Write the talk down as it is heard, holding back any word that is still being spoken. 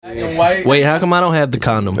White. Wait, how come I don't have the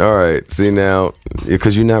condom? All right, see now,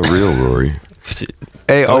 because you're not real, Rory.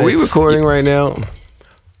 Hey, are we recording right now?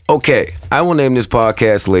 Okay, I will name this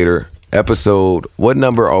podcast later. Episode, what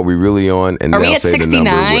number are we really on? And are we they'll at say 69?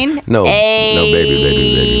 the number. No,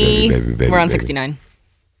 baby. We're on 69.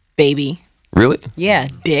 Baby. Really? Yeah,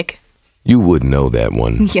 dick. You would know that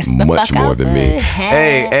one Yes, the much fuck more I than me. would.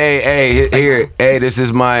 Hey, here. Hey, this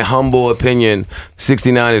is my humble opinion.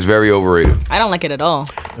 69 is very overrated. I don't like it at all.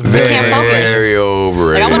 Very, I can't focus. very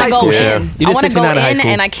overrated. Like, I want to go Yeah. in. You did I want to 69 go in high in,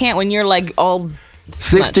 school. and I can't when you're like all.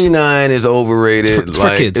 69 is overrated. It's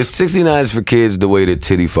for kids. 69 is for kids the way that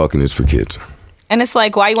titty fucking is for kids. And it's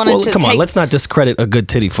like, why you want Well, to come take? on, let's not discredit a good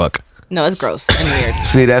titty fuck. No, that's gross and weird.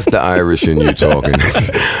 See, that's the Irish in you talking.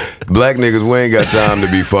 Black niggas, we ain't got time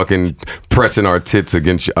to be fucking pressing our tits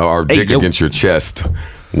against our dick against your chest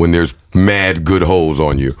when there's mad good holes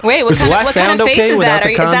on you. Wait, what kind of face is that? without the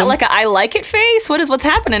Is that condom? like a I like it face? What's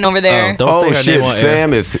happening over there? Don't Oh say her shit, name on air.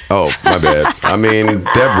 Sam is. Oh, my bad. I mean,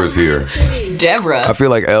 Deborah's here. Deborah. I feel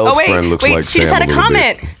like Elle's friend looks like she Sam just had a little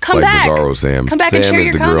comment. bit. Come like back. Bizarro Sam. Come back Sam and share is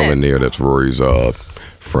your the girl comment. in there that's Rory's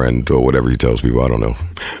friend or whatever he tells people. I don't know.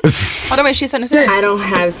 What about she said to say? I don't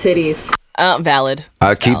have titties. Valid.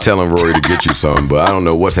 I keep telling Rory to get you some, but I don't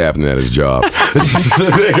know what's happening at his job.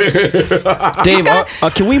 Dave,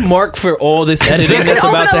 can we mark for all this editing that's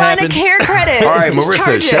about to happen? Care credit. All right, Just Marissa,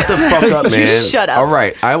 charge shut it. the fuck up, man. Shut up. All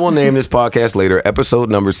right, I will name this podcast later, episode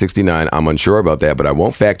number 69. I'm unsure about that, but I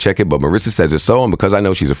won't fact check it. But Marissa says it's so, and because I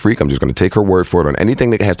know she's a freak, I'm just going to take her word for it on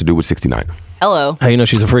anything that has to do with 69. Hello. How you know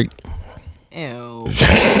she's a freak? Ew.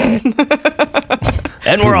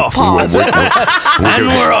 And we're off. Pause. And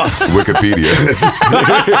we're off. Wikipedia.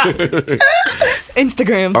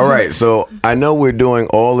 Instagram. All right, so I know we're doing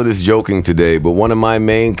all of this joking today, but one of my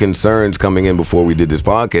main concerns coming in before we did this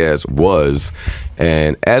podcast was,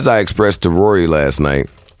 and as I expressed to Rory last night,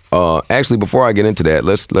 actually before I get into that,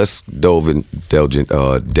 let's delve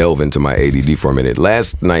into my ADD for a minute.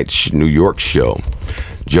 Last night's New York show,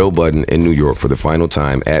 Joe Budden in New York for the final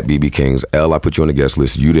time at BB King's. Elle, I put you on the guest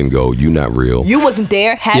list. You didn't go. You not real. You wasn't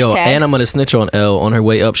there. Hashtag. Yo, and I'm gonna snitch on Elle. On her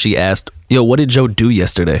way up, she asked, "Yo, what did Joe do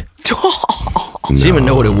yesterday?" She didn't even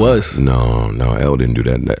know what it was. No, Elle didn't do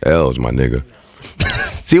that. Elle's my nigga.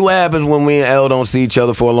 See what happens when we and Elle don't see each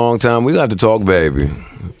other for a long time? We got to talk, baby.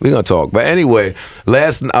 We gonna talk. But anyway,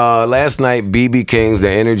 last night, BB King's, the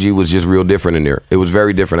energy was just real different in there. It was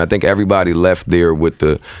very different. I think everybody left there with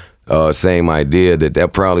the same idea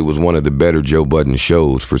that probably was one of the better Joe Budden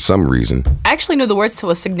shows for some reason. I actually knew the words to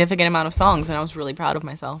a significant amount of songs, and I was really proud of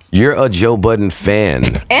myself. You're a Joe Budden fan.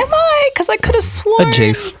 Am I? Because I could have sworn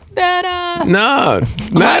Jace. that Nah,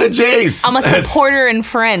 not a Jace. I'm a supporter and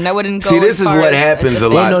friend. I wouldn't go. See, this is what happens a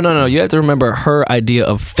lot. No. You have to remember her idea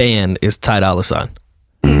of fan is Ty Dolla $ign.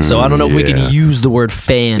 So I don't know if we can use the word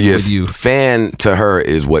fan Yes, with you. fan to her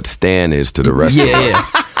is what Stan is to the rest of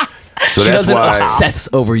us. So she that's doesn't why. obsess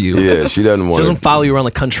over you. Yeah, she doesn't want. She doesn't follow you around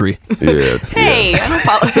the country. Yeah. Hey, I don't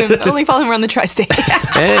follow him. I only follow him around the tri-state.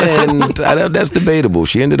 And that's debatable.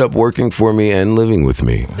 She ended up working for me and living with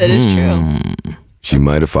me. That is true. She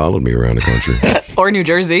might have followed me around the country. Or New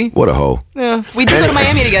Jersey. What a hoe. Yeah, we did go to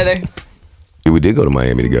Miami together. Yeah, we did go to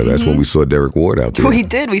Miami together. That's when we saw Derek Ward out there. We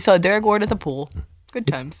did. We saw Derek Ward at the pool. Good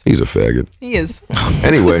times. He's a faggot. He is.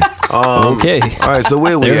 Anyway. Okay. All right, so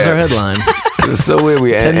where we There's at? our headline. So where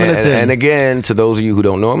we at? 10 minutes in. And again, to those of you who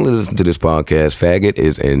don't normally listen to this podcast, faggot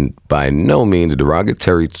is by no means a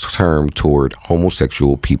derogatory term toward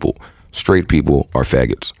homosexual people. Straight people are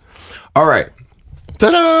faggots. All right.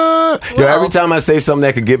 Ta-da! Yo, every time I say something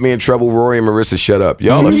that could get me in trouble, Rory and Marissa, shut up.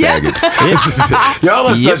 Y'all are faggots. Y'all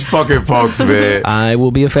are such fucking punks, man. I will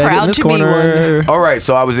be a faggot Proud in this to be corner. All right,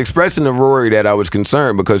 so I was expressing to Rory that I was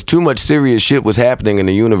concerned because too much serious shit was happening in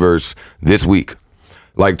the universe this week.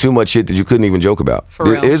 Like too much shit that you couldn't even joke about. For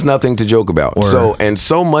real. There is nothing to joke about.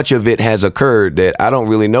 So much of it has occurred that I don't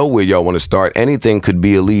really know where y'all want to start. Anything could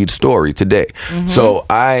be a lead story today. So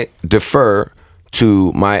I defer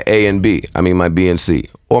to my A and B. I mean my B and C.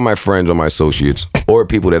 Or my friends or my associates. Or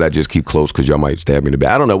people that I just keep close because y'all might stab me in the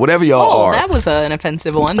back. I don't know. Whatever y'all are. That was an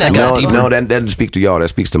offensive one. That No, got that doesn't speak to y'all. That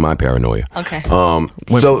speaks to my paranoia. Okay. I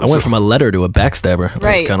went from a letter to a backstabber.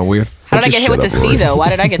 That was kind of weird. How did I get hit with the Just shut C, up, Rory. though? Why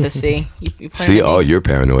did I get the C? You See, you're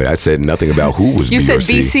paranoid. I said nothing about who was B You or said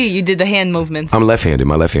C. BC. You did the hand movements. I'm left-handed.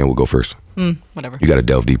 My left hand will go first. Whatever. You got to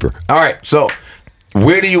delve deeper. All right, so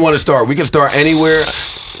Where do you want to start? We can start anywhere.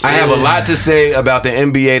 I have a lot to say about the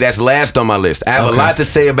NBA. That's last on my list. I have a lot to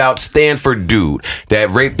say about Stanford dude that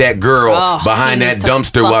raped that girl behind that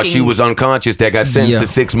dumpster while she was unconscious that got sentenced to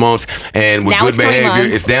 6 months and with Now good it's 3 behavior.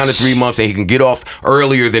 months. It's down to 3 months and he can get off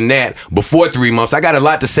earlier than that before 3 months. I got a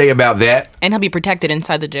lot to say about that. And he'll be protected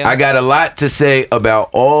inside the jail. I got a lot to say about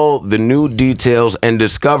all the new details and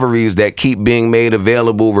discoveries that keep being made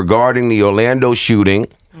available regarding the Orlando shooting.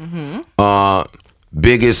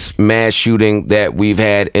 Biggest mass shooting that we've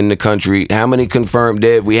had in the country. How many confirmed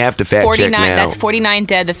dead? We have to fact check 49. now. That's 49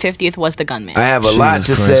 dead. The 50th was the gunman. I have a lot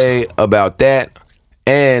to say about that.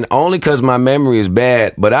 And only because my memory is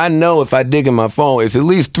bad, but I know if I dig in my phone, it's at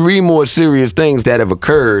least 3 more serious things that have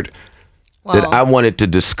occurred that I wanted to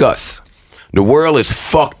discuss. The world is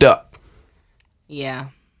fucked up. Yeah.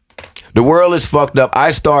 The world is fucked up.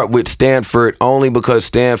 I start with Stanford only because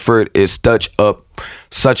Stanford is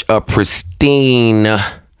such a pristine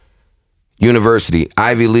university.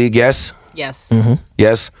 Ivy League, yes? Yes.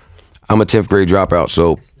 Yes. I'm a 10th grade dropout,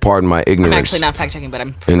 so pardon my ignorance. I'm actually not fact checking, but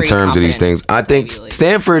I'm pretty in terms of these things. I think Ivy League.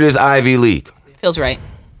 Stanford is Ivy League. Feels right.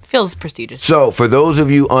 Feels prestigious. So, for those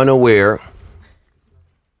of you unaware,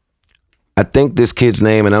 I think this kid's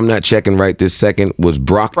name, and I'm not checking right this second, was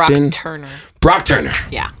Brock Brockton. Turner. Brock Turner.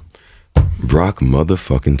 Yeah. Brock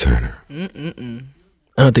motherfucking Turner.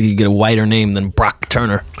 I don't think you get a whiter name than Brock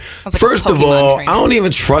Turner. Sounds like a First of Pokemon all, trainer. I don't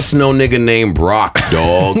even trust no nigga named Brock,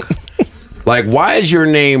 dog. Like, why is your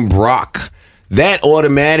name Brock? That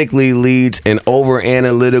automatically leads an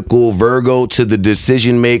over-analytical Virgo to the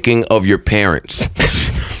decision-making of your parents.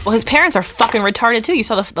 Well, his parents are fucking retarded too. You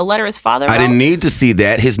saw the letter his father wrote? I didn't need to see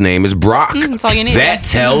that. His name is Brock. That's all you need. That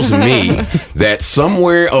tells me that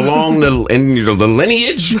somewhere along the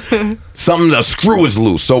lineage, a screw is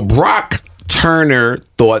loose. So Brock Turner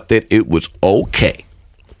thought that it was okay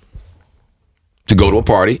to go to a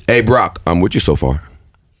party. Hey, Brock, I'm with you so far.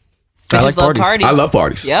 I like just love parties. parties. I love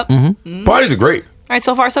parties. Yep. Parties are great, All right,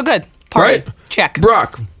 so far so good. Party. right? Check.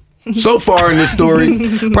 Brock, so far in this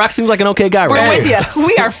story, Brock seems like an okay guy, We're right? with you.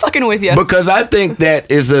 We are fucking with you. because I think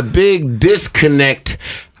that is a big disconnect.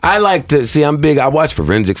 I like to see, I watch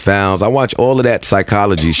Forensic Files. I watch all of that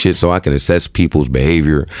psychology shit so I can assess people's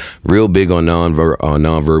behavior. Real big on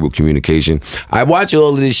nonverbal communication. I watch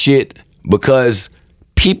all of this shit because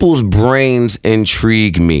people's brains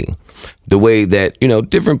intrigue me. The way that,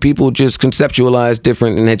 different people just conceptualize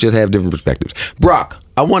different and they just have different perspectives. Brock,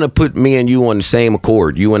 I want to put me and you on the same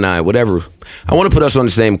accord, you and I, whatever. I want to put us on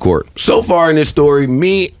the same court. So far in this story,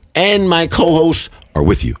 me and my co-hosts are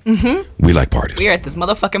with you. We like parties. We are at this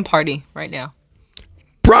motherfucking party right now.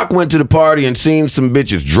 Brock went to the party and seen some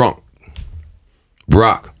bitches drunk.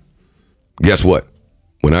 Brock, guess what?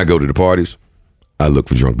 When I go to the parties, I look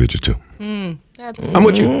for drunk bitches too. I'm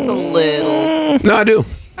with you. It's a little. No, I do.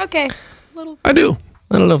 Okay. Little. I do.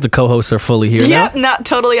 I don't know if the co-hosts are fully here Yeah, now. not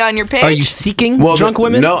totally on your page. Are you seeking Well, drunk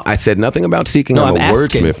women? No, I said nothing about seeking. No, I'm a I'm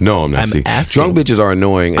asking. wordsmith. No, I'm not I'm seeking. asking. Drunk bitches are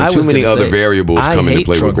annoying, I and too was many gonna other say, variables I come into hate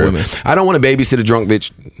play with drunk her. women. I don't want to babysit a drunk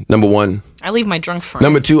bitch. Number one. I leave my drunk friend.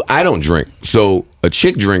 Number two, I don't drink. So a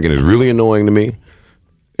chick drinking is really annoying to me.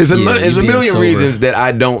 There's a you being million sober. reasons that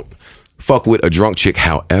I don't fuck with a drunk chick.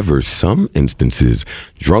 However, some instances,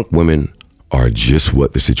 drunk women are just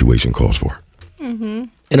what the situation calls for.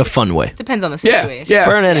 In a fun way. Depends on the Yeah, situation. yeah.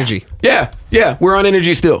 For an energy. Yeah, we're on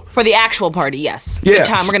energy still. For the actual party, yes. Yes.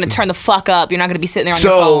 Good time. We're gonna turn the fuck up. You're not gonna be sitting there on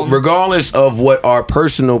your So, phone. regardless of what our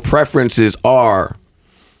personal preferences are,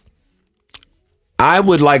 I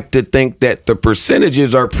would like to think that the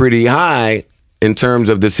percentages are pretty high in terms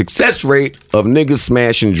of the success rate of niggas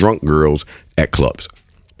smashing drunk girls at clubs.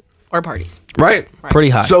 Or parties. Right? Pretty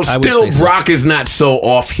high. So I would still, say so. Brock is not so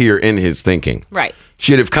off here in his thinking. Right.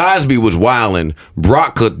 Shit, if Cosby was wildin',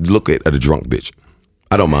 Brock could look at a drunk bitch.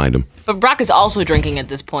 I don't mind him. But Brock is also drinking at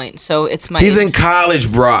this point, so it's my. He's in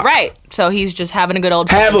college, Brock. Right. So he's just having a good old.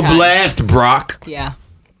 Have a fucking time. blast, Brock. Yeah.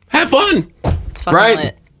 Have fun. It's fucking Right?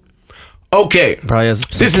 lit. Okay. Probably has some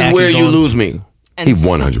This is khakis where you on. lose me. And He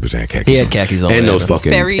 100% khakis. He had khakis on, and yeah. those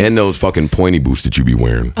fucking Sperry's. and those fucking pointy boots that you be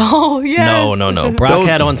wearing. Oh yeah. No. Brock Don't-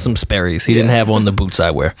 had on some Sperry's. He didn't have on the boots I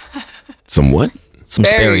wear. Some what? Some Sperry's.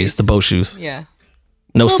 Sperry's, the bow shoes. Yeah.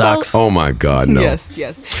 No Little socks. Oh my God, no. Yes.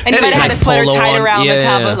 And he might have had a Like sweater polo tied on. around the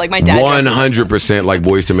top Yeah. of like my dad. dresses. 100% like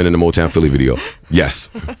Boyz II Men in the Motown Philly video. Yes,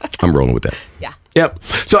 I'm rolling with that. Yeah. Yep.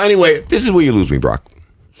 So anyway, this is where you lose me, Brock.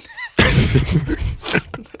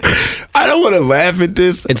 I don't want to laugh at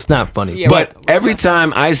this. It's not funny. Yeah. But every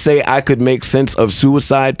time I say I could make sense of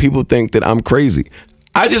suicide, people think that I'm crazy.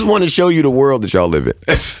 I just want to show you the world that y'all live in.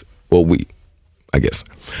 Well, I guess.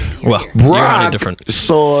 Well, you're on a Brock different.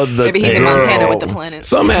 saw the Maybe he's in girl. Montana with the planet.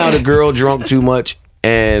 Somehow the girl drunk too much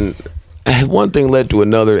And one thing led to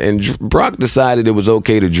another, and Brock decided it was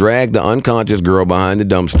okay to drag the unconscious girl behind the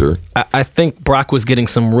dumpster. I think Brock was getting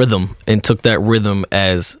some rhythm and took that rhythm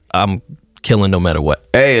as I'm killing no matter what.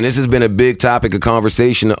 Hey, and this has been a big topic of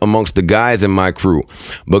conversation amongst the guys in my crew,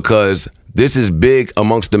 because this is big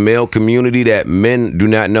amongst the male community that men do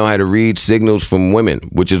not know how to read signals from women,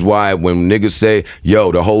 which is why when niggas say,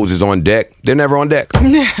 yo, the hose is on deck, they're never on deck.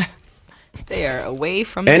 They are away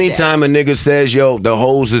from the Anytime deck. a nigga says, yo, the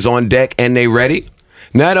hose is on deck and they ready,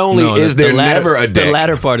 not only is there never a deck. The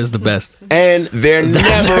latter part is the best. And they're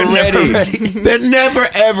never ready. They're never,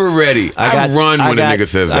 ever ready. I run when a nigga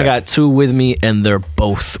says that. I got two with me, and they're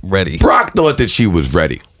both ready. Brock thought that she was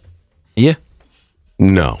ready. Yeah.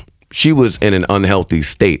 No. She was in an unhealthy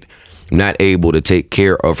state, not able to take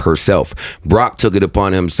care of herself. Brock took it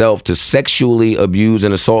upon himself to sexually abuse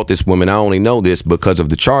and assault this woman. I only know this because of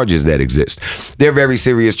the charges that exist. They're very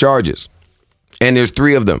serious charges. And there's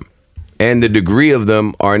 3 of them. And the degree of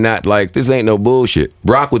them are not like, this ain't no bullshit.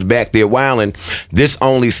 Brock was back there wilding. This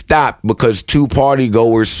only stopped because 2 party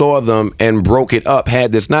goers saw them and broke it up.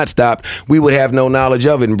 Had this not stopped, we would have no knowledge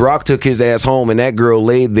of it. And Brock took his ass home, and that girl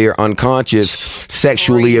laid there unconscious,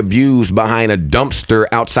 sexually abused behind a dumpster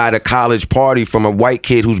outside a college party from a white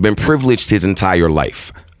kid who's been privileged his entire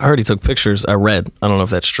life. I heard he took pictures. I read. I don't know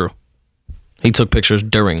if that's true. He took pictures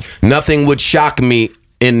during. Nothing would shock me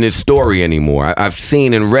in this story anymore. I've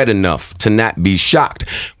seen and read enough to not be shocked,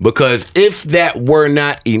 because if that were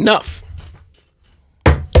not enough,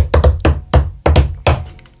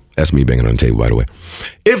 that's me banging on the table, by the way.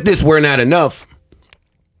 If this were not enough,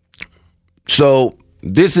 so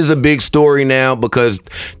this is a big story now, because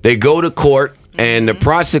they go to court and the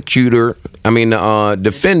prosecutor, the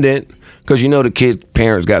defendant, because you know the kid's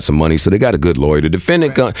parents got some money, so they got a good lawyer.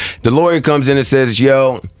 The lawyer comes in and says,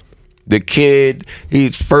 yo, the kid,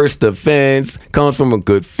 he's first offense, comes from a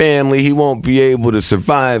good family. He won't be able to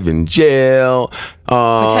survive in jail.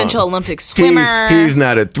 Potential Olympic swimmer. He's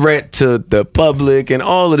not a threat to the public, and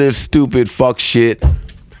all of this stupid fuck shit.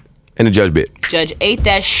 And the judge bit. Judge ate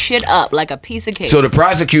that shit up like a piece of cake. So the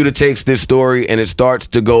prosecutor takes this story and it starts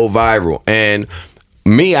to go viral. And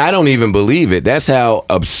me, I don't even believe it. That's how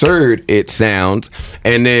absurd it sounds.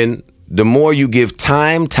 And then the more you give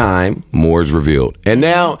time, more is revealed. And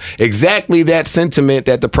now, exactly that sentiment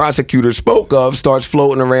that the prosecutor spoke of starts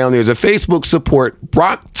floating around. There's a Facebook support,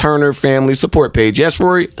 Brock Turner family support page. Yes,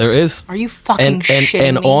 Rory? There is. Are you fucking shitting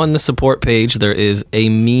And me? on the support page, there is a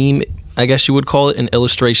meme, I guess you would call it, an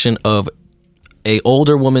illustration of a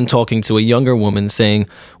older woman talking to a younger woman saying,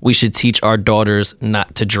 we should teach our daughters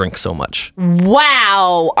not to drink so much.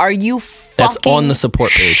 Wow. Are you fucking That's on the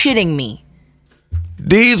support page. shitting me?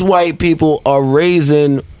 These white people are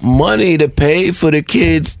raising money to pay for the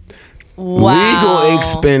kids' legal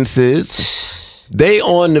expenses. They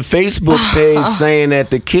on the Facebook page saying that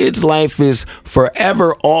the kid's life is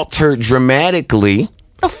forever altered dramatically.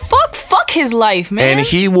 The fuck? Fuck his life, man. And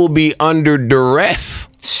he will be under duress.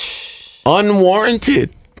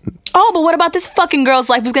 Unwarranted. Oh, but what about this fucking girl's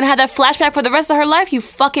life who's gonna have that flashback for the rest of her life? You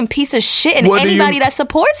fucking piece of shit, and anybody that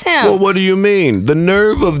supports him. Well, what do you mean? The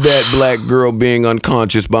nerve of that black girl being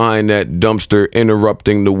unconscious behind that dumpster,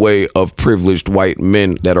 interrupting the way of privileged white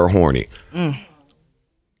men that are horny.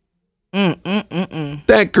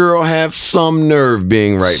 That girl have some nerve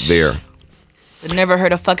being right there. I've never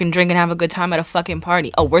heard of fucking drink and have a good time at a fucking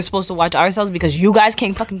party. Oh, we're supposed to watch ourselves because you guys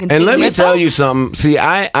can't fucking continue. And let me yourself? tell you something. See,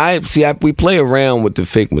 we play around with the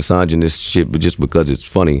fake misogynist shit, but just because it's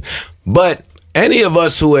funny. But any of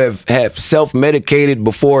us who have self-medicated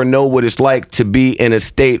before know what it's like to be in a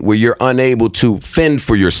state where you're unable to fend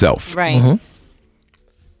for yourself. Right. Mm-hmm.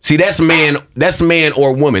 See, that's man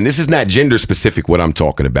or woman. This is not gender specific what I'm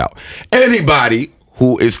talking about. Anybody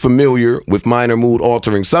who is familiar with minor mood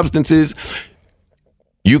altering substances,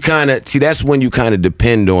 that's when you kind of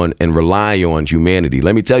depend on and rely on humanity.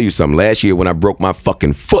 Let me tell you something. Last year when I broke my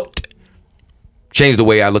fucking foot, changed the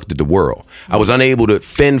way I looked at the world. I was unable to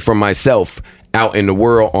fend for myself out in the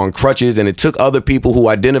world on crutches, and it took other people who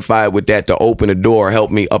identified with that to open a door,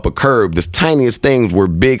 help me up a curb. The tiniest things were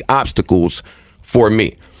big obstacles for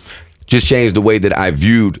me. Just changed the way that I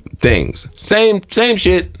viewed things. Same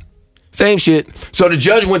shit. So the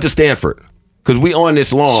judge went to Stanford. Because we on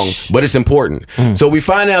this long, but it's important. So we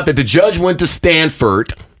find out that the judge went to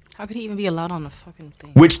Stanford. How could he even be allowed on the fucking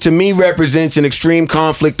thing? Which to me represents an extreme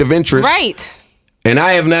conflict of interest. Right. And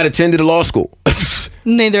I have not attended a law school.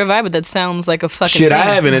 Neither have I, but that sounds like a fucking Shit, thing. I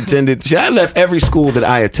haven't attended. Shit, I left every school that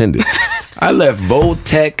I attended. I left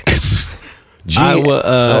Voltech.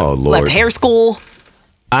 Oh, Lord. Left hair school.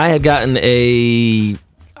 I had gotten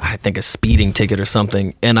I think a speeding ticket or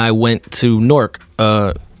something, and I went to Newark,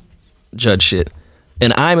 judge shit,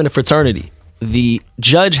 and I'm in a fraternity. The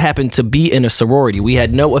judge happened to be in a sorority. We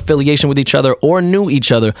had no affiliation with each other or knew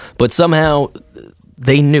each other, but somehow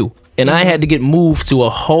they knew. And I had to get moved to a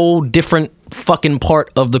whole different fucking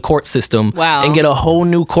part of the court system and get a whole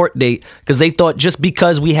new court date because they thought just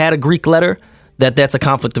because we had a Greek letter that that's a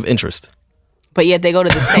conflict of interest. But yet they go to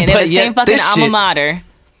the same, same fucking alma mater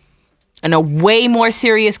in a way more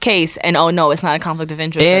serious case, and oh no, it's not a conflict of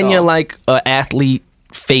interest. And you're like an athlete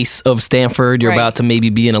face of Stanford. You're about to maybe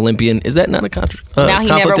be an Olympian. Is that not a conflict? Now he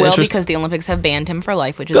never will because the Olympics have banned him for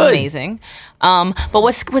life, which is amazing. But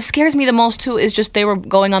what scares me the most too is just they were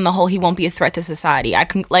going on the whole he won't be a threat to society.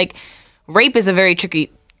 Rape is a very tricky,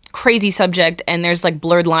 crazy subject, and there's like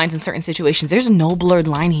blurred lines in certain situations. There's no blurred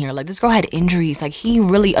line here. Like, this girl had injuries. Like, he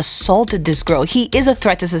really assaulted this girl. He is a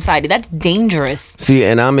threat to society. That's dangerous. See,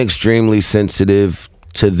 and I'm extremely sensitive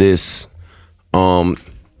to this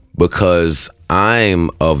because I'm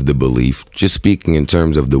of the belief, just speaking in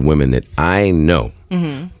terms of the women that I know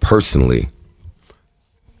personally,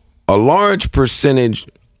 a large percentage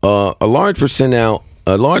of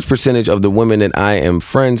the women that I am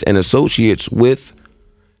friends and associates with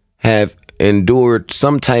have endured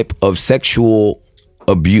some type of sexual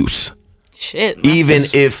abuse. Shit. Even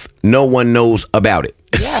if no one knows about it.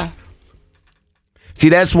 Yeah. See,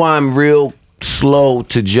 that's why I'm real slow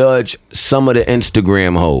to judge some of the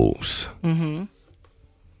Instagram hoes.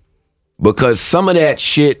 Because some of that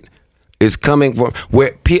shit is coming from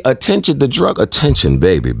where attention,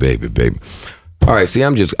 baby. All right, see,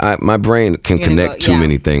 my brain can connect too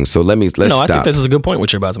many things. So let's stop. I think this is a good point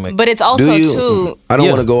what you're about to make. But it's also too. I don't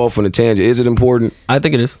want to go off on a tangent. Is it important? I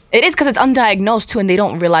think it is. It is because it's undiagnosed too, and they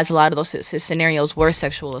don't realize a lot of those scenarios were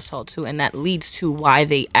sexual assault too, and that leads to why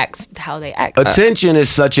they act how they act. Attention is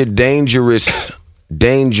such a dangerous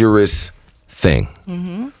thing,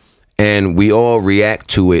 and we all react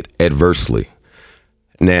to it adversely.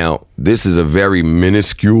 Now, this is a very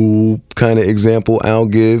minuscule kind of example I'll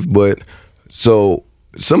give, but. So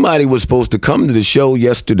somebody was supposed to come to the show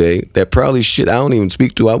yesterday that probably I don't even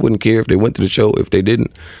speak to. I wouldn't care if they went to the show, if they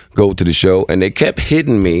didn't go to the show. And they kept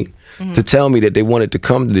hitting me to tell me that they wanted to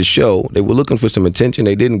come to the show. They were looking for some attention.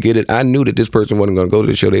 They didn't get it. I knew that this person wasn't going to go to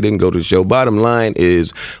the show. They didn't go to the show. Bottom line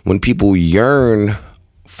is when people yearn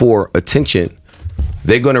for attention,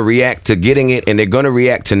 they're going to react to getting it and they're going to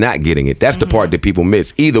react to not getting it. That's the part that people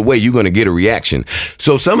miss. Either way, you're going to get a reaction.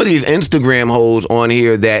 So some of these Instagram hoes on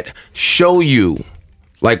here that show you,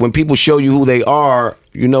 like when people show you who they are,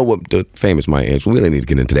 you know what the famous might answer. We don't need to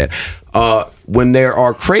get into that. When they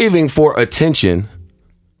are craving for attention,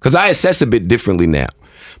 because I assess a bit differently now.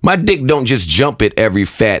 My dick don't just jump at every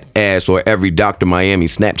fat ass or every Dr. Miami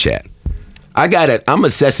Snapchat. I'm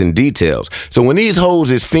assessing details. So when these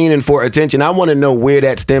hoes is fiending for attention, I want to know where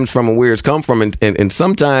that stems from and where it's come from. And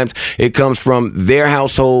sometimes it comes from their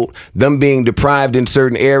household, them being deprived in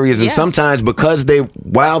certain areas. And sometimes because they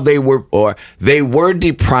were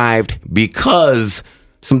deprived because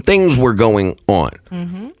some things were going on.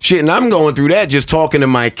 Shit, and I'm going through that just talking to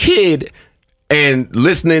my kid and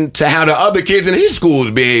listening to how the other kids in his school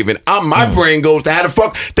is behaving. My brain goes to how the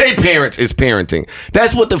fuck they parents is parenting.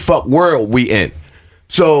 That's what the fuck world we in.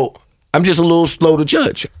 So I'm just a little slow to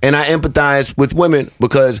judge. And I empathize with women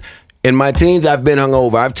because in my teens, I've been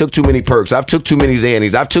hungover. I've took too many perks. I've took too many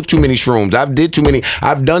Xannies. I've took too many shrooms. I've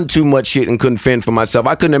done too much shit and couldn't fend for myself.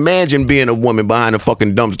 I couldn't imagine being a woman behind a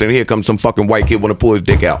fucking dumpster and here comes some fucking white kid want to pull his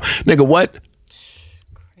dick out. Nigga, what?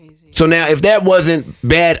 So now, if that wasn't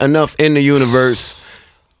bad enough in the universe,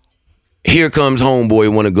 here comes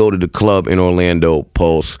homeboy want to go to the club in Orlando,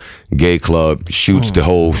 Pulse, gay club, shoots the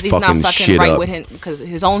whole fucking shit up. He's not fucking right with him because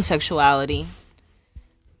his own sexuality.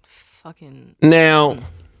 Fucking. Now,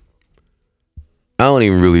 I don't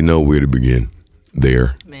even really know where to begin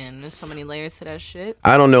there. Man, there's so many layers to that shit.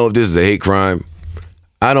 I don't know if this is a hate crime.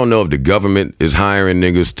 I don't know if the government is hiring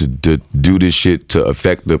niggas to do this shit to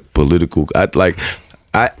affect the political.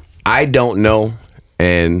 I don't know,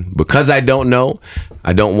 and because I don't know,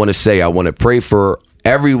 I don't want to say. I want to pray for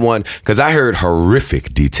everyone because I heard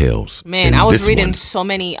horrific details. Man, I was reading so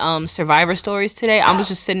many survivor stories today. I was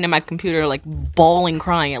just sitting in my computer like bawling,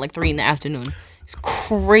 crying at like 3 p.m. It's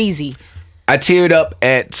crazy. I teared up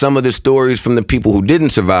at some of the stories from the people who didn't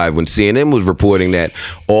survive when CNN was reporting that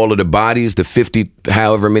all of the bodies, the 50,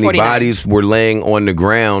 however many 49. bodies were laying on the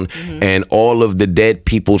ground, and all of the dead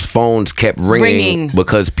people's phones kept ringing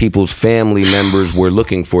because people's family members were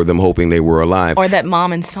looking for them, hoping they were alive. Or that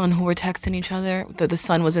mom and son who were texting each other, that the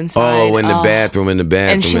son was inside. Oh, in the bathroom.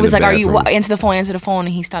 And she was like, "Are you answer the phone?" And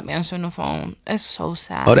he stopped answering the phone. That's so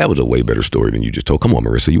sad. Oh, that was a way better story than you just told. Come on,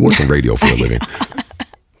 Marissa, you work in radio for a living.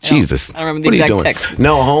 Jesus. I don't remember the exact text.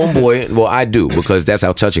 No, homeboy, well, I do, because that's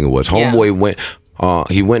how touching it was. Homeboy went,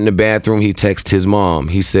 he went in the bathroom, he texted his mom.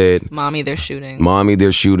 He said, Mommy, they're shooting. Mommy,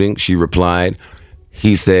 they're shooting. She replied.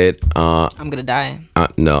 He said, I'm going to die.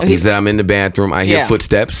 No, he said, I'm in the bathroom. I hear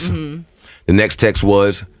footsteps. The next text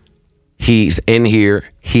was, he's in here.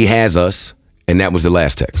 He has us. And that was the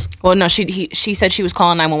last text. Well, no, she said she was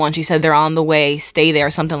calling 911. She said they're on the way. Stay there,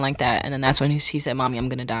 something like that. And then that's when he said, Mommy, I'm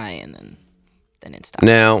going to die. And then it stopped.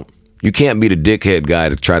 Now, you can't be the dickhead guy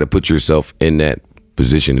to try to put yourself in that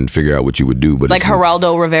position and figure out what you would do. But like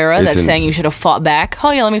Geraldo Rivera, that's saying you should have fought back. Oh,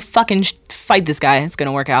 yeah, let me fucking fight this guy. It's going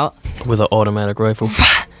to work out. With an automatic rifle.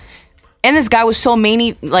 And this guy was so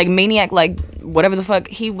maniac, like whatever the fuck.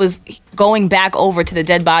 He was going back over to the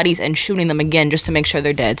dead bodies and shooting them again just to make sure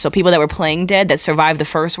they're dead. So people that were playing dead that survived the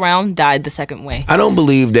first round died the second way. I don't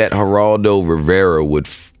believe that Geraldo Rivera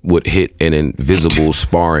would hit an invisible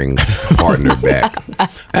sparring partner back.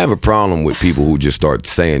 I have a problem with people who just start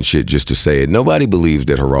saying shit just to say it. Nobody believes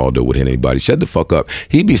that Geraldo would hit anybody. Shut the fuck up.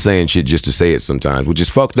 He be saying shit just to say it sometimes, which is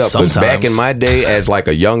fucked up. Because back in my day, as like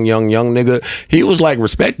a young nigga, he was like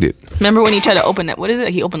respected. Remember when he tried to open that? What is it?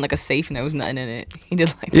 He opened like a safe and there was nothing in it. He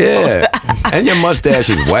did like and your mustache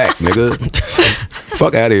is whack, nigga.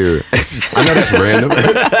 Fuck out of here. I know that's random.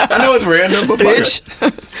 I know it's random, but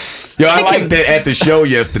bitch. Yo, I like that at the show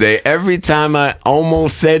yesterday. Every time I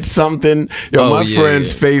almost said something, my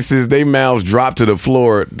friends' faces, they mouths drop to the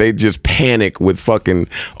floor. They just panic with fucking,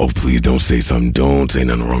 oh, please don't say something. Don't say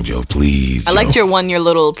nothing wrong, Joe. Please. I liked your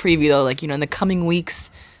little preview though. Like, in the coming weeks,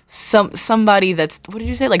 somebody that's, what did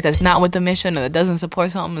you say? Like, that's not with the mission or that doesn't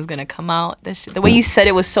support something is gonna come out. The way you said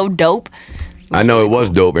it was so dope. I know it was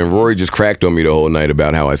dope, and Rory just cracked on me the whole night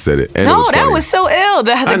about how I said it. And that was so ill.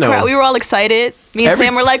 The crowd, we were all excited. Me and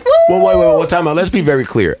Sam were like, woo! Well, wait, time out. Let's be very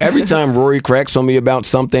clear. Every time Rory cracks on me about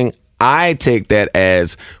something, I take that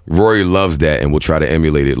as Rory loves that and will try to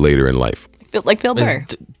emulate it later in life. Like Bill Burr.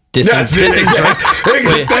 Dissing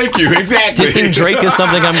Drake. Thank you. Exactly. Dissing Drake is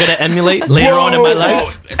something I'm going to emulate later on in my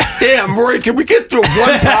life. Damn, Rory, can we get through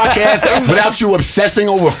one podcast without you obsessing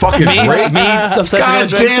over fucking Drake? God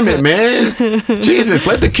damn it, man. Jesus,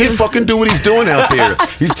 let the kid fucking do what he's doing out there.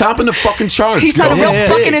 He's topping the fucking charts. He's not real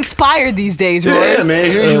fucking inspired these days, Rory. Yeah,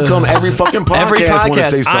 man. Here you come every fucking podcast. Every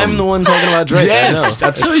podcast, say something. I'm the one talking about Drake. Yes,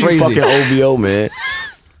 I tell you, fucking OVO, man.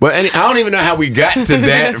 But I don't even know how we got to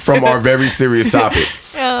that from our very serious topic.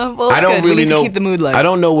 I don't really know. Keep the mood light. I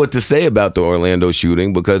don't know what to say about the Orlando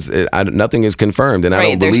shooting because nothing is confirmed, and I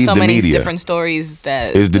don't believe the media. There's so many different stories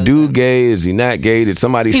that is the dude gay? Is he not gay? Did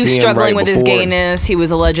somebody see him right before? He was struggling with his gayness. He was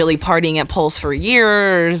allegedly partying at Pulse for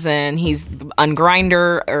years, and he's on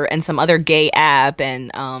Grindr and some other gay app,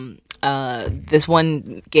 and this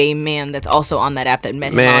one gay man that's also on that app that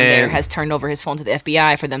met him on there has turned over his phone to the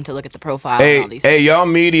FBI for them to look at the profile. And all these things. Y'all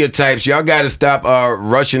media types, y'all got to stop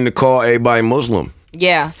rushing to call everybody Muslim.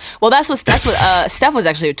 Yeah, well, that's what Steph was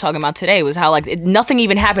actually talking about today. Was how nothing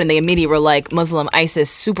even happened. They immediately were like Muslim, ISIS,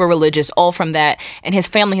 super religious, all from that. And his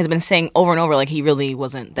family has been saying over and over like he really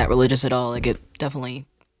wasn't that religious at all. Like it definitely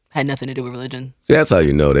had nothing to do with religion. See, that's how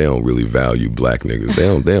you know they don't really value black niggas.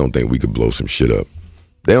 They don't think we could blow some shit up.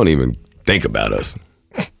 They don't even think about us.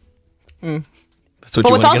 But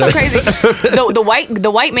what's also crazy,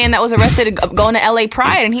 the white man that was arrested going to LA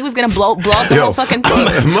Pride, and he was gonna blow up the whole fucking thing.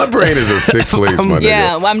 My brain is a sick place, my nigga.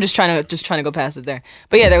 Yeah, well, I'm just trying to go past it there.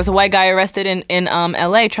 But yeah, there was a white guy arrested in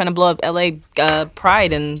LA trying to blow up LA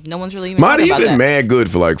Pride, and no one's really even talking about that. Marty, you've been mad good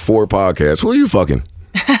for like 4 podcasts. Who are you fucking?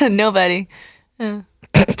 Nobody. Hold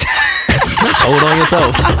on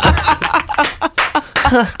yourself.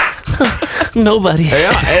 Nobody. Hey,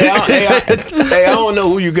 I don't know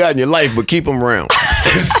who you got in your life, but keep them around.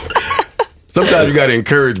 Sometimes you gotta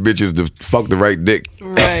encourage bitches to fuck the right dick.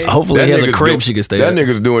 Right. Hopefully he has a crib she can stay at. That at.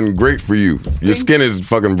 nigga's doing great for you. Your skin is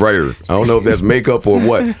fucking brighter. I don't know if that's makeup or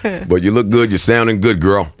what, but you look good. You're sounding good,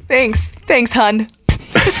 girl. Thanks, hun.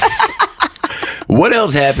 What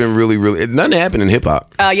else happened really? Nothing happened in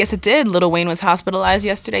hip-hop. Yes, it did. Lil Wayne was hospitalized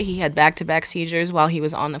yesterday. He had back-to-back seizures while he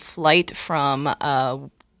was on a flight from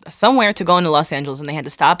somewhere to go into Los Angeles, and they had to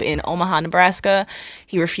stop in Omaha, Nebraska.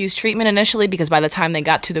 He refused treatment initially because by the time they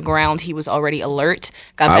got to the ground, he was already alert.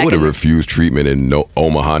 I would have refused treatment in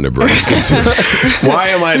Omaha, Nebraska too. Why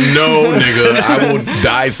am I nigga? I will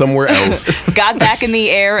die somewhere else. Got back in the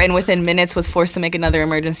air and within minutes was forced to make another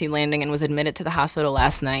emergency landing and was admitted to the hospital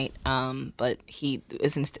last night. But he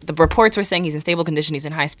is the reports were saying he's in stable condition, he's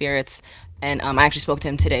in high spirits, and I actually spoke to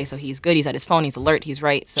him today, so he's good. He's at his phone, he's alert, he's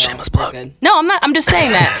right. So shameless plug. good. No, I'm not. I'm just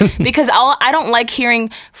saying that because I don't like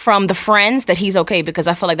hearing from the friends that he's okay because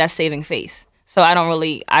I feel like that's saving face. So I don't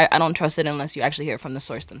really I don't trust it unless you actually hear it from the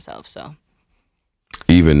source themselves. So.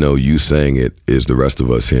 Even though you saying it is the rest of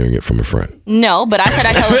us hearing it from a friend. No, but I said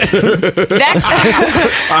I tell that.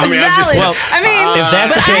 If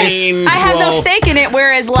that's the case, I have no stake in it.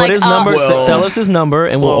 Whereas, like, put his number, tell us his number,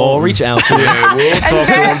 and we'll all reach out to him. Yeah, we'll talk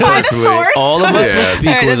to him personally. All of us will speak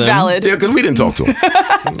right, with him. Valid. Yeah, because we didn't talk to him.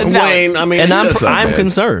 Wayne, I mean, and I'm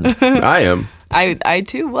concerned. I am. I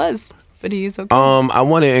too was. But he's okay. I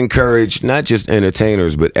want to encourage not just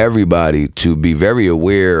entertainers, but everybody to be very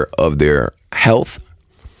aware of their health.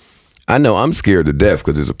 I know I'm scared to death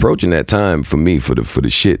because it's approaching that time for me for the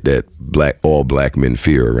shit that all black men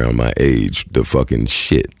fear around my age. The fucking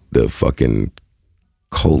shit. The fucking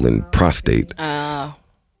colon prostate. Oh,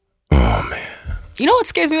 man. You know what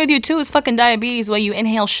scares me with you, too, is fucking diabetes, where you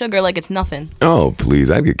inhale sugar like it's nothing. Oh,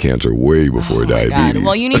 please. I'd get cancer way before diabetes. God.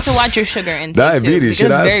 Well, you need to watch your sugar intake, diabetes, too,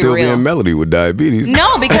 should I still real. be in melody with diabetes?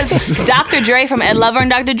 No, because Dr. Dre from Ed Lover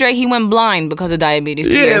and Dr. Dre, he went blind because of diabetes.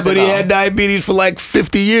 Yeah, but he had diabetes for like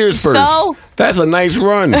 50 years first. So? That's a nice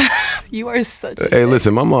run. You are such a Hey,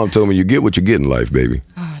 listen, my mom told me you get what you get in life, baby.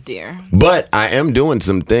 Oh, dear. But I am doing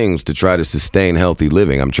some things to try to sustain healthy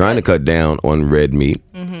living. I'm trying to cut down on red meat.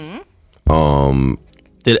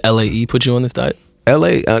 Did LAE put you on this diet? E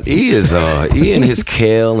and his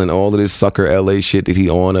kale and all of this sucker LA shit that he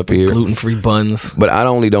on up here. Gluten-free buns. But I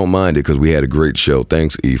don't mind it because we had a great show.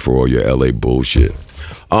 Thanks, E, for all your LA bullshit.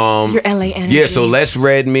 Your LA energy. Yeah, so less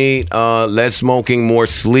red meat, less smoking, more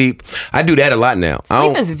sleep. I do that a lot now.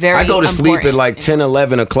 Sleep is very I go to sleep at important. like 10,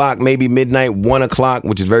 11 o'clock, maybe midnight, 1 o'clock,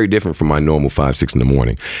 which is very different from my normal 5, 6 in the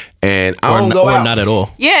morning. And I don't go out. Or not at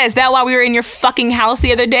all. Yeah, is that why we were in your fucking house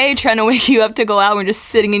the other day trying to wake you up to go out? We're just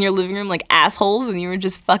sitting in your living room like assholes and you were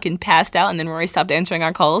just fucking passed out and then Rory stopped answering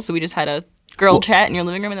our calls, so we just had a girl chat in your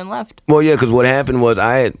living room and then left. Well, yeah, because what happened was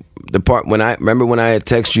I had the part when I had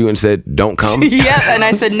texted you and said, don't come? Yep, and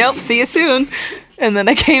I said, nope, see you soon. And then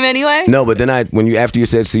I came anyway. No, but then after you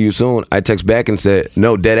said see you soon, I text back and said,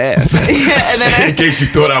 no, dead ass. Yeah, and then in case you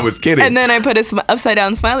thought I was kidding. And then I put a upside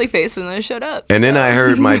down smiley face and then I showed up. And then I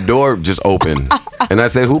heard my door just open. And I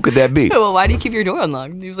said, who could that be? Well, why do you keep your door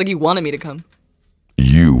unlocked? He was like, you wanted me to come.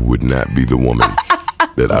 You would not be the woman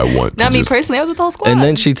that I want to Not me personally, I was with the whole squad. And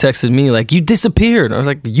then she texted me like, you disappeared. I was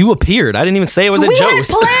like, you appeared. I didn't even say it was a we joke. We had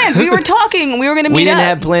plans. We were talking. We were going to meet up. We didn't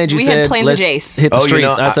have plans. You we said, had plans let's with Jace. hit the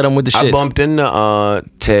streets. I said, I'm with the shits. I bumped into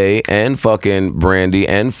Tay and fucking Brandy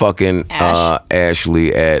and fucking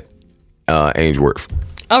Ashley at Ainsworth.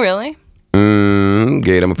 Oh, really?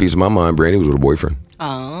 Gave them a piece of my mind. Brandy was with a boyfriend.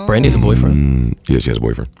 Oh. Brandy's a boyfriend? Yeah, she has a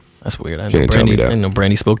boyfriend. That's weird. I She didn't ain't tell me that. I didn't know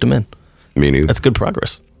Brandy spoke to men. Me neither. That's good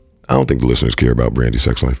progress. I don't think the listeners care about Brandy's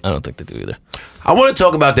sex life. I don't think they do either. I want to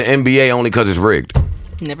talk about the NBA only because it's rigged.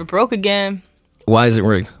 Never broke again. Why is it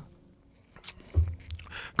rigged?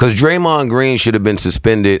 Because Draymond Green should have been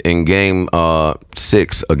suspended in Game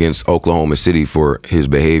 6 against Oklahoma City for his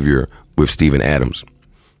behavior with Steven Adams.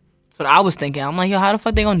 That's what I was thinking. I'm like, yo, how the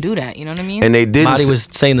fuck they gonna do that? You know what I mean? And they didn't. Marty was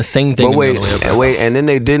saying the same thing. But wait, and then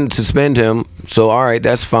they didn't suspend him. So all right,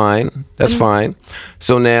 that's fine. That's fine.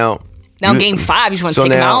 So now Game 5, you just want to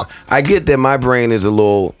take him out. I get that my brain is a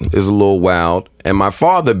little wild, and my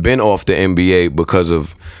father been off the NBA because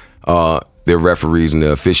of their referees and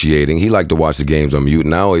the officiating. He liked to watch the games on mute,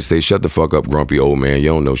 and I always say, "Shut the fuck up, grumpy old man. You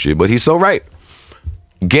don't know shit." But he's so right.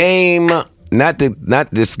 Not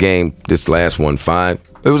this game, this last one, 5.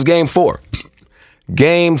 It was Game 4.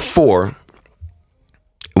 Game 4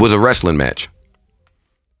 was a wrestling match.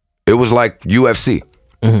 It was like UFC.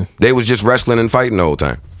 Mm-hmm. They was just wrestling and fighting the whole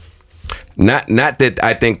time. Not that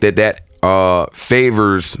I think that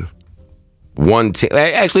favors one team.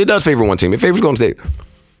 Actually, it does favor one team. It favors Golden State.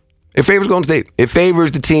 It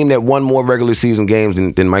favors the team that won more regular season games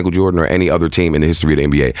than Michael Jordan or any other team in the history of the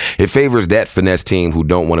NBA. It favors that finesse team who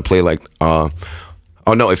don't want to play like.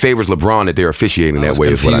 It favors LeBron that they're officiating that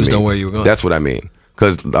way. Is what I mean. On where you were going. That's what I mean.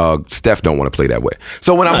 Because Steph don't want to play that way.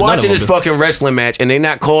 So when I'm None of watching them this do. fucking wrestling match and they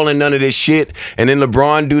not calling none of this shit, and then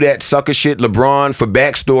LeBron do that sucker shit, LeBron for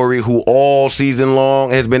backstory, who all season long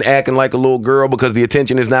has been acting like a little girl because the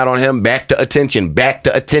attention is not on him. Back to attention, back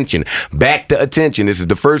to attention, back to attention. This is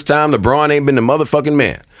the first time LeBron ain't been the motherfucking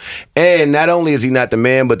man. And not only is he not the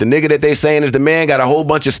man, but the nigga that they saying is the man got a whole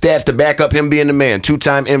bunch of stats to back up him being the man.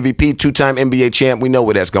 2-time MVP, 2-time NBA champ. We know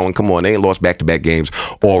where that's going. Come on, they ain't lost back-to-back games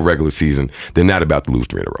all regular season. They're not about to lose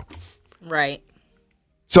 3 in a row. Right.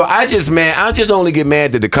 So I just only get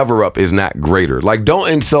mad that the cover-up is not greater. Like, don't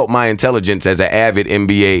insult my intelligence as an avid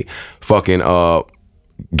NBA fucking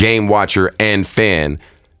game watcher and fan.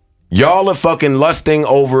 Y'all are fucking lusting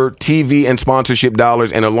over TV and sponsorship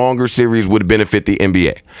dollars, and a longer series would benefit the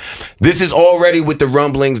NBA. This is already with the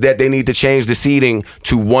rumblings that they need to change the seeding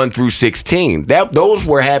to 1 through 16. Those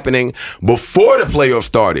were happening before the playoffs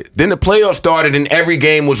started. Then the playoffs started and every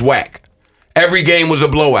game was whack. Every game was a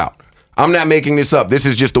blowout. I'm not making this up. This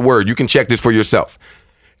is just the word. You can check this for yourself.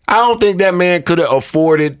 I don't think that man could have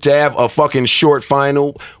afforded to have a fucking short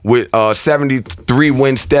final with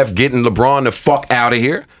 73-win Steph getting LeBron the fuck out of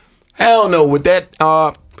here. Hell no. With that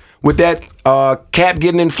cap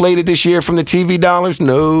getting inflated this year from the TV dollars,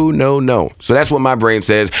 no. So that's what my brain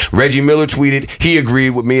says. Reggie Miller tweeted. He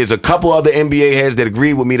agreed with me. There's a couple other NBA heads that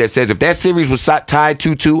agreed with me that says if that series was tied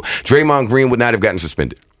 2-2, Draymond Green would not have gotten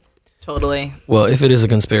suspended. Totally. Well, if it is a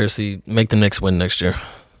conspiracy, make the Knicks win next year.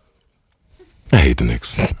 I hate the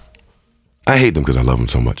Knicks. I hate them because I love them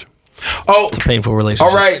so much. Oh, It's a painful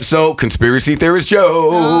relationship. all right. So, Conspiracy Theorist Joe.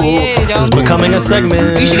 Oh, yeah, This is becoming a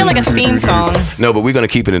segment. You should get like a theme song. No, but we're going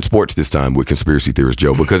to keep it in sports this time with Conspiracy Theorist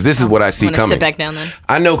Joe because this is what I see I'm gonna coming. sit back down then.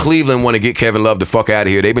 I know Cleveland want to get Kevin Love the fuck out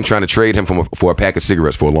of here. They've been trying to trade him for a pack of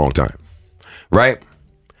cigarettes for a long time. Right?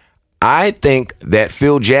 I think that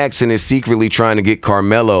Phil Jackson is secretly trying to get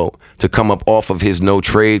Carmelo to come up off of his no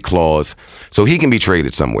trade clause so he can be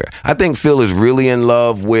traded somewhere. I think Phil is really in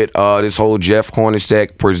love with this whole Jeff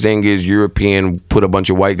Hornacek, Porzingis, European, put a bunch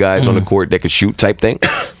of white guys on the court that could shoot type thing.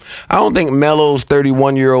 I don't think Melo's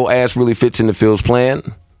 31-year-old ass really fits into Phil's plan.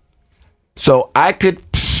 So I could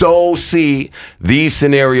so see these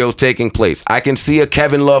scenarios taking place. I can see a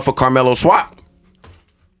Kevin Love for Carmelo swap.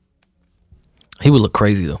 He would look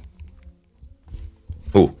crazy, though.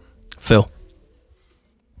 Who? Phil.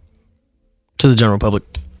 To the general public.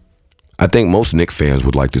 I think most Knicks fans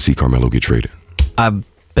would like to see Carmelo get traded. I've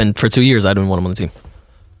been, for 2 years, I didn't want him on the team.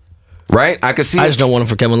 Right? I could see. I just don't want him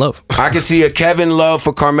for Kevin Love. I could see a Kevin Love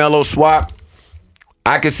for Carmelo swap.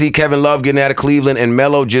 I could see Kevin Love getting out of Cleveland and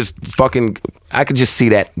Melo just fucking. I could just see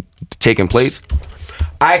that taking place.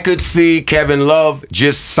 I could see Kevin Love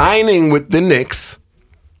just signing with the Knicks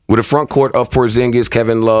with a front court of Porzingis,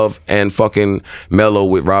 Kevin Love, and fucking Melo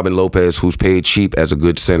with Robin Lopez, who's paid cheap as a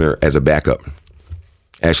good center as a backup.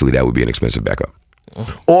 Actually, that would be an expensive backup.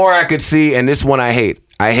 Or I could see, and this one I hate,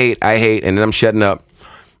 and then I'm shutting up.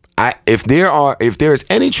 If there is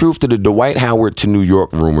any truth to the Dwight Howard to New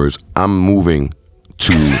York rumors, I'm moving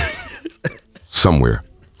to somewhere.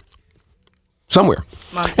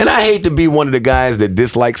 And I hate to be one of the guys that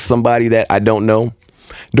dislikes somebody that I don't know.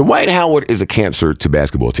 Dwight Howard is a cancer to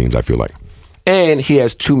basketball teams, I feel like. And he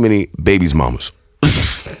has too many babies' mamas.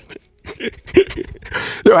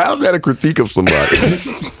 Yo, how's that a critique of somebody?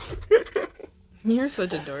 You're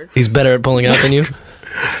such a dork. He's better at pulling out than you?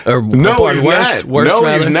 Or No, he's worse, not. Worse, No,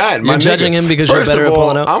 rather? he's not. My You're judging nigga. him because First you're better of at all,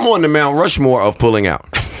 pulling out? I'm on the Mount Rushmore of pulling out.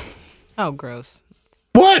 Oh, gross.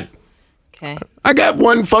 What? Okay. I got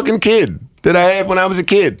one fucking kid that I had when I was a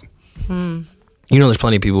kid. You know there's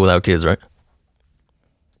plenty of people without kids, right?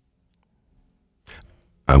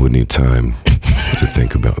 I would need time to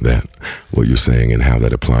think about that, what you're saying and how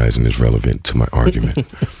that applies and is relevant to my argument.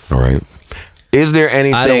 All right? Is there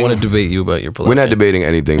anything... I don't want to debate you about your pulling We're not out. debating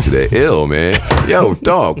anything today. Ill, man. Yo,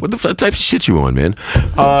 dog, what the type of shit you on, man?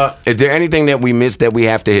 Is there anything that we missed that we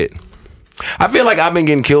have to hit? I feel like I've been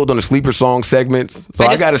getting killed on the sleeper song segments, so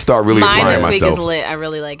I got to start really mine applying this week myself. is lit. I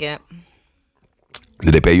really like it.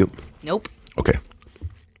 Did they pay you? Nope. Okay.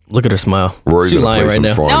 Look at her smile. Rory's She's gonna lying play right some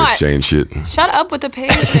now. foreign No, I- exchange shit. Shut up with the pay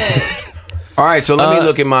shit. All right, so let me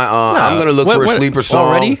look at my. I'm gonna look for a sleeper song.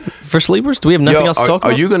 Already? For sleepers? Do we have nothing Yo, else to talk are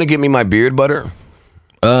about? you gonna get me my beard butter?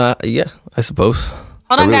 Yeah, I suppose. Hold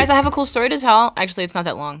on, really- guys. I have a cool story to tell. Actually, it's not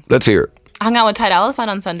that long. Let's hear it. I hung out with Ty Dolla $ign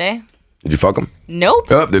on Sunday. Did you fuck him? Nope.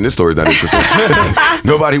 Oh, then this story's not interesting.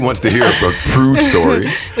 Nobody wants to hear a prude story.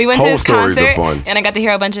 We went Whole to his stories concert, are fun. and I got to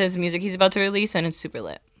hear a bunch of his music he's about to release, and it's super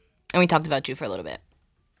lit. And we talked about you for a little bit.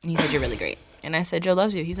 And he said, you're really great. And I said, Joe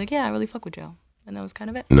loves you. He's like, yeah, I really fuck with Joe. And that was kind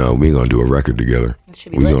of it. No, we gonna do a record together. It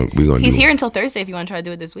should be lit. We gonna He's do here until Thursday if you want to try to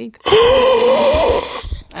do it this week.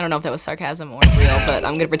 I don't know if that was sarcasm or real, but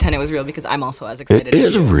I'm gonna pretend it was real because I'm also as excited. It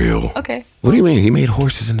as is you. real. Okay. What do you mean? He made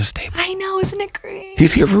horses in the stable. I know, isn't it great?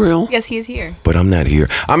 He's here for real? Yes, he is here. But I'm not here.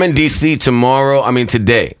 I'm in D.C.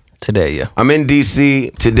 today. Today, yeah. I'm in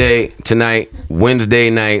D.C. tonight, Wednesday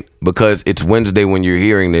night, because it's Wednesday when you're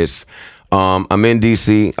hearing this. I'm in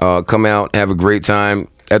D.C. Come out, have a great time.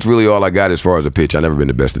 That's really all I got as far as a pitch. I've never been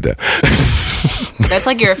the best at that. That's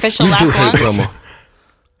like your official You do hate last one. promo.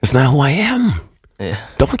 It's not who I am. Yeah.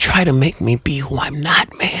 Don't try to make me be who I'm not,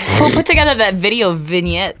 man. Who put together that video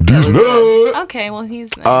vignette? Okay, well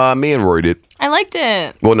he's nice. Me and Roy did. I liked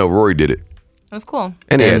it. Well, no, Roy did it. It was cool.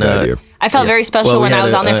 And he had And, the idea. I felt very special Well, we when I had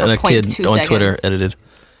was on there for a 0.2 kid seconds. on Twitter edited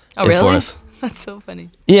Oh, it really? for us. That's so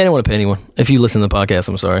funny. Yeah, I didn't want to pay anyone. If you listen to the podcast,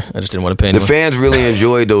 I'm sorry. I just didn't want to pay The anyone. fans really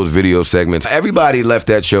enjoyed those video segments. Everybody left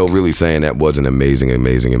that show really saying that was an amazing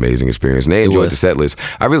experience. And they enjoyed the set list.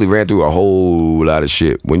 I really ran through a whole lot of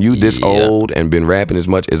shit. When you this old and been rapping as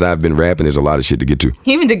much as I've been rapping, there's a lot of shit to get to.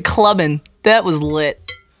 He even did clubbing. That was lit.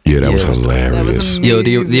 Yeah, that was Yeah. hilarious. That was Yo,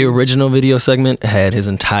 the original video segment had his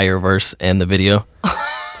entire verse and the video.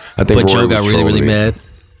 I think But Joe Roy was got really, trolling really me. mad.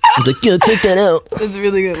 He's like, yo, take that out. That's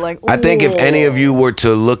really good. Like, I think if any of you were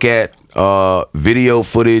to look at video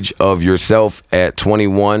footage of yourself at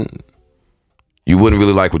 21, you wouldn't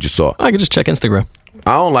really like what you saw. I could just check Instagram.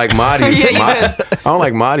 I don't like Marty's. Yeah, you I don't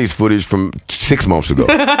like Marty's footage from 6 months ago.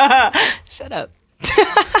 shut up.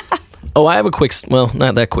 Oh, I have a quick, well,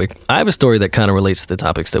 not that quick. I have a story that kind of relates to the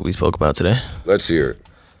topics that we spoke about today. Let's hear it.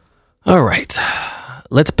 All right.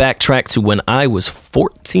 Let's backtrack to when I was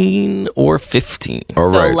 14 or 15.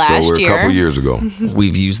 All So right, last so we're a year- couple years ago.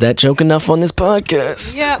 We've used that joke enough on this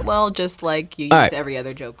podcast. Yeah, well, just like you use All right. every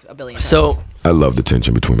other joke a billion times. So, I love the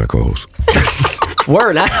tension between my co-hosts.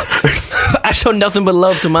 word, I show nothing but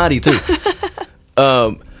love to Marty, too.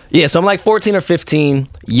 Yeah, so I'm like 14 or 15,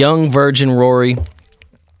 young virgin Rory,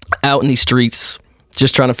 out in these streets,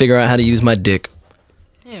 just trying to figure out how to use my dick.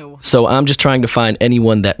 Ew. So I'm just trying to find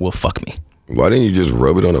anyone that will fuck me. Why didn't you just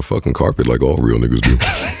rub it on a fucking carpet like all real niggas do?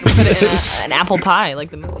 Put it in an apple pie,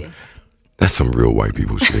 like the movie. That's some real white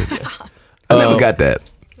people shit. I never got that.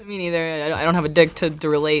 Me neither. I don't have a dick to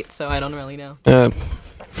relate, so I don't really know.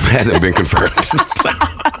 Hasn't been confirmed.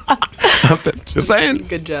 Just saying.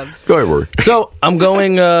 Good job. Go ahead, Rory. So I'm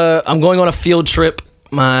going on a field trip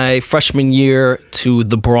my freshman year to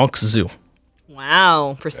the Bronx Zoo.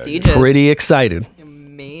 Wow, prestigious. Pretty excited.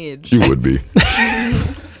 Mage. You would be.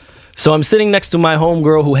 So I'm sitting next to my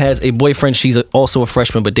homegirl who has a boyfriend. She's also a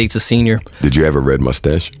freshman but dates a senior. Did you have a red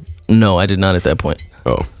mustache? No, I did not at that point.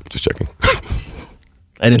 Oh, just checking.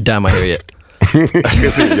 I didn't dye my hair yet.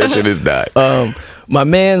 Your shit is died. My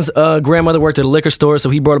man's grandmother worked at a liquor store, so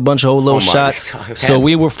he brought a bunch of old little Oh my shots. God. So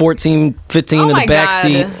we were 14, 15 Oh in my the back God,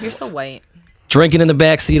 seat, you're so white. drinking in the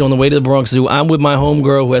back seat on the way to the Bronx Zoo. I'm with my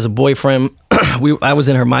homegirl who has a boyfriend. I was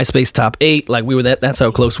in her MySpace top 8. Like we were that's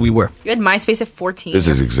how close we were. You had MySpace at 14. This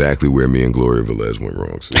is exactly where me and Gloria Velez went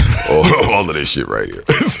wrong. See? all of this shit right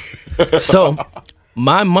here. So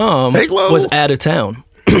my mom Hey, Glo. was out of town.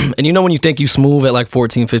 And you know when you think you smooth at like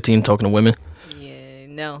 14, 15 talking to women? Yeah,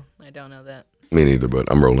 no, I don't know that. Me neither, but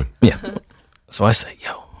I'm rolling. Yeah. So I say,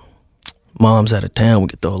 yo, mom's out of town. We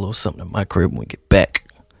could throw a little something in my crib when we get back.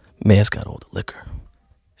 Man's got all the liquor.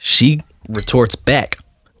 She retorts back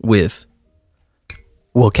with,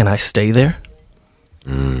 well, can I stay there?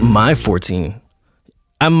 My 14,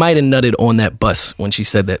 I might have nutted on that bus when she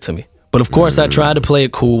said that to me. But of course I tried to play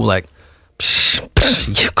it cool, like,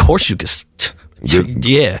 yeah, of course you could.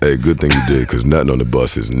 Yeah. Hey, good thing you did, because nothing on the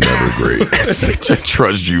bus is never great.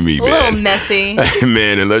 Trust you, me, A little man. messy.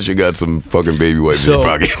 Man, unless you got some fucking baby wipes in your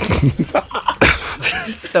pocket.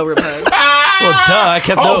 So repugnant. Well, duh, I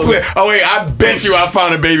kept those. Wait, I bet you I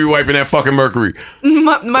found a baby wipe in that fucking Mercury.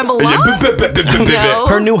 My beloved? No.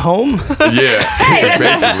 Her new home. Yeah.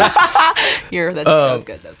 That was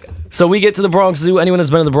good. That was good. So we get to the Bronx Zoo. Anyone that's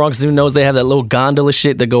been to the Bronx Zoo knows they have that little gondola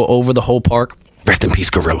shit that go over the whole park. Rest in peace,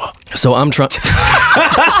 Gorilla. So I'm trying.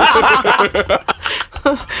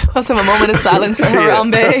 Let's have a moment of silence for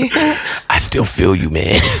Harambe. I still feel you,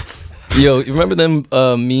 man. Yo, you remember them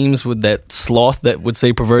memes with that sloth that would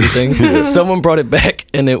say perverted things? Someone brought it back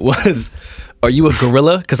and it was, are you a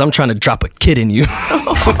gorilla? Because I'm trying to drop a kid in you.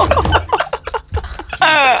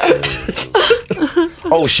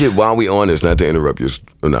 Oh, shit, while we on this, not to interrupt your...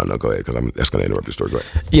 No, go ahead, because that's going to interrupt your story. Go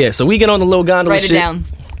ahead. Yeah, so we get on the little gondola Write it shit. down.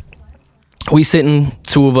 We sitting,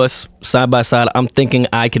 two of us, side by side. I'm thinking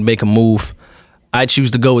I can make a move. I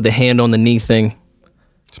choose to go with the hand on the knee thing.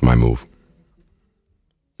 It's my move.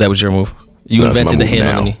 That was your move? You No, that's invented my the move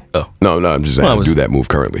hand on the now. knee? Oh. No, I'm just saying, Well, I do that move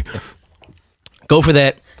currently. Go for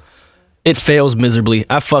that. It fails miserably.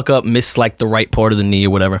 I fuck up, miss like the right part of the knee or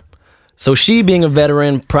whatever. So she, being a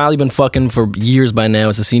veteran, probably been fucking for years by now,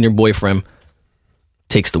 as a senior boyfriend,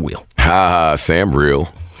 takes the wheel. Ha, Sam real.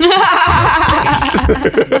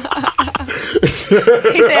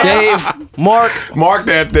 Dave, Mark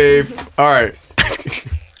that, Dave. All right.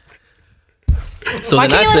 So Why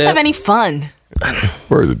then I can't you let us said, have any fun?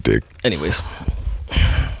 Where's the dick? anyways,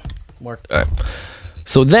 Mark. All right.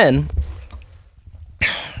 So then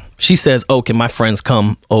she says, "Oh, can my friends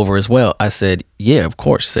come over as well?" I said, "Yeah, of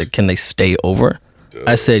course." She said, "Can they stay over?"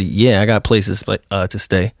 I said, "Yeah, I got places to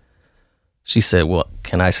stay." She said, "Well,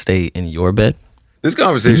 can I stay in your bed?" This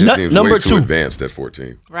conversation seems number way too 2. advanced at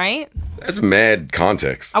 14. Right? That's mad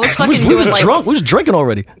context. I was fucking We doing was like drunk. We was drinking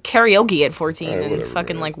already. karaoke at 14 and whatever,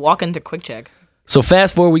 fucking man. like walking to Quick Check. So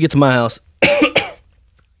fast forward, we get to my house.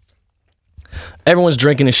 Everyone's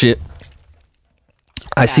drinking and shit.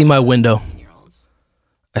 I see my window.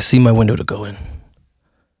 I see my window to go in.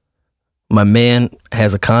 My man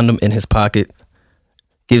has a condom in his pocket,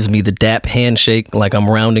 gives me the dap handshake like I'm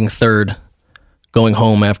rounding third, going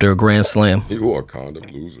home after a grand slam. You are a condom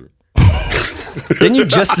loser. Didn't you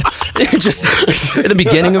just at the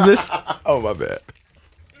beginning of this? Oh, my bad.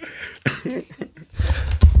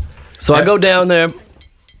 So I go down there.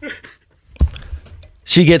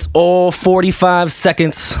 She gets all 45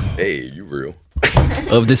 seconds Hey, you real.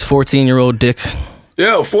 of this 14-year-old dick.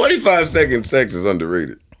 Yo, 45-second sex is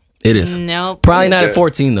underrated. It is. Nope. Probably not at Okay.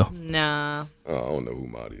 14, though. Nah. Oh, I don't know who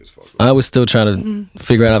Marty is fucking. I was still trying to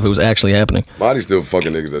figure out if it was actually happening. Marty's still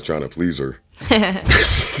fucking niggas that's trying to please her.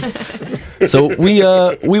 So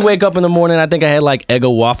we wake up in the morning. I think I had like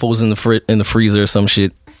Eggo waffles in the freezer or some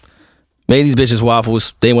shit. Made these bitches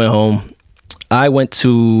waffles. They went home. I went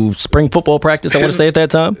to spring football practice, I want to say at that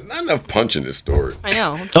time. There's not enough punch in this story. I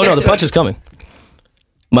know. Oh no, the punch is coming.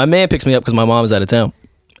 My man picks me up because my mom is out of town.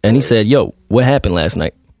 And he said, "Yo, what happened last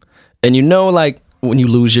night?" And you know, like when you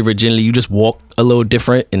lose your virginity, you just walk a little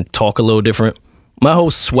different and talk a little different. My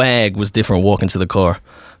whole swag was different walking to the car.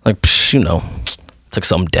 Like, psh, you know, took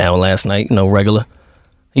something down last night, you know, regular.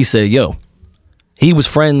 He said, "Yo," he was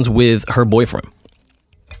friends with her boyfriend.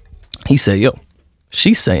 He said, "Yo,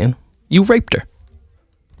 she's saying you raped her."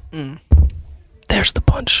 There's the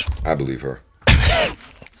punch. I believe her.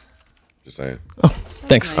 Just saying.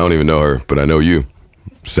 Thanks. I don't even know her, but I know you.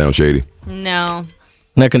 Sound shady. No.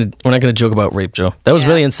 We're not gonna joke about rape, Joe. That was Yeah.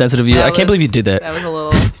 really insensitive of you. That I can't was- believe you did that. That was a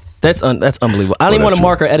little. That's unbelievable. I don't even that's want to true.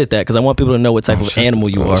 mark or edit that because I want people to know what type of animal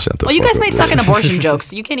you are. Shut the Well, you fuck guys up, made Rory. fucking abortion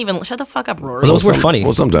jokes. You can't even shut the fuck up, Rory. Those were funny.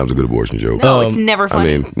 Well, sometimes a good abortion joke. No, it's never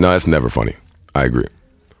funny. I mean, no, it's never funny. I agree.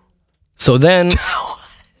 So then,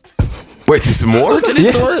 Wait, there's more to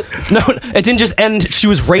this story? no, it didn't just end. She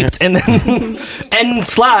was raped and then end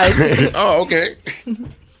slide. Oh, okay.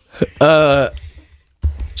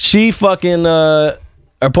 She fucking or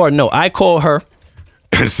pardon, no, I call her.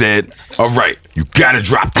 And said, all right, you gotta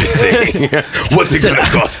drop this thing. What's it gonna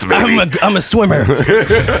cost, baby? I'm a swimmer.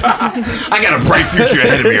 I got a bright future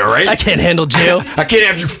ahead of me, all right? I can't handle jail. I can't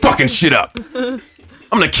have you fucking shit up.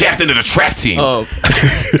 I'm the captain of the track team. Oh,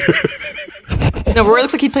 No, Rory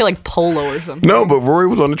looks like he'd play like polo or something. No, but Rory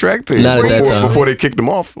was on the track team Not at that time. before they kicked him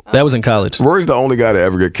off. that was in college Rory's the only guy to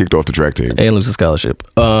ever get kicked off the track team. and lose a scholarship.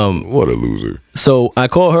 What a loser. So I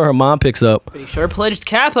call her. Her mom picks up. But he sure pledged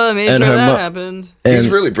Kappa, made And sure her that mo- happened. He's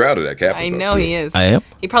really proud of that Kappa I stuff, know too. he is. I am.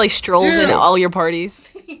 He probably strolls in Yeah. all your parties.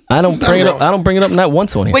 I don't bring it up. I don't bring it up not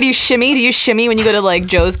once on here. Wait, do you shimmy? Do you shimmy when you go to like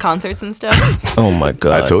Joe's concerts and stuff? Oh my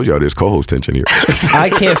god. I told y'all there's co-host tension here. I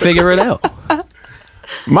can't figure it out.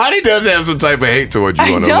 Marty does have some type of hate towards you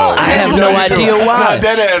I on the don't. low. I have no idea why. Nah,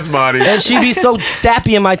 dead ass Marty. And she be so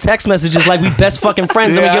sappy in my text messages, like we best fucking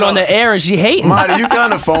friends, and Yeah, we I get on don't- the air, and she hating. Marty, you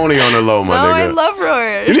kind of phony on the low, my Oh, nigga. I love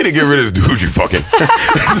Rory. You need to get rid of this dude you fucking.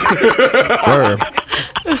 Her.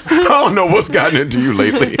 I don't know what's gotten into you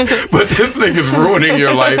lately, but this nigga's ruining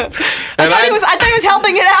your life. And I thought he was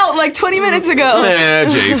helping it out like 20 minutes ago. Nah,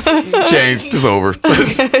 Jace. Change. It's over.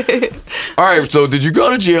 All right, so did you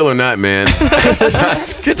go to jail or not, man?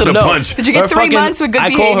 Get to the No. punch. Did you get Her 3 months with good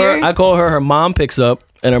behavior? I call her. Her mom picks up,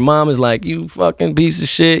 and her mom is like, "You fucking piece of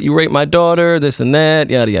shit! You raped my daughter. This and that.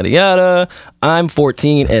 Yada yada yada." I'm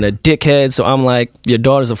 14 and a dickhead, so I'm like, "Your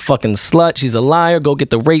daughter's a fucking slut. She's a liar. Go get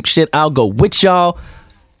the rape shit. I'll go with y'all."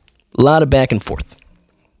 A lot of back and forth.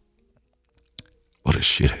 What a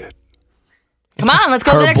shithead. Come on, let's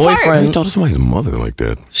go to the Her next part. You boyfriend. talk to somebody's mother like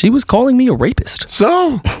that. She was calling me a rapist.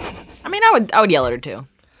 So? I mean, I would yell at her too.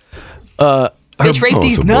 Bitch, rape oh,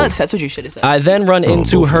 these so nuts. both. That's what you should have said. I then run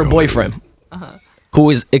into both her of y'all. boyfriend, who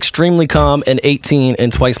is extremely calm and 18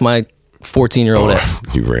 and twice my 14-year-old ass.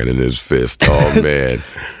 He ran in his fist. Oh, man.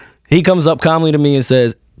 He comes up calmly to me and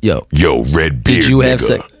says, Yo, red beard. did you have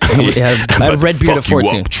nigga. sex? I had red beard at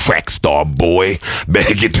 14. Track star boy.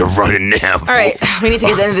 Better get to running now. All right, we need to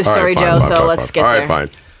get to the end of the story, Joe. So let's get there. All right, fine.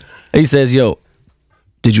 He says, yo,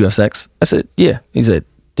 did you have sex? I said, yeah. He said,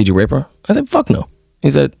 did you rape her? I said, fuck no. He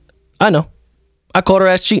said, I know. I caught her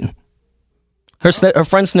ass cheating. Her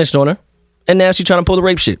friend snitched on her, and now she's trying to pull the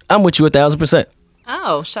rape shit. I'm with you 1,000%.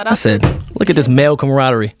 Oh, shut up. I said, look at this male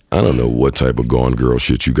camaraderie. I don't know what type of Gone Girl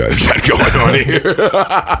shit you guys got going on here.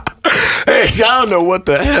 Hey, I don't know what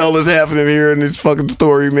the hell is happening here in this fucking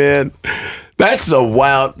story, man. That's a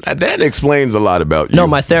wild. That explains a lot about you. No,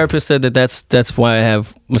 my therapist said that's why I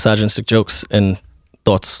have misogynistic jokes and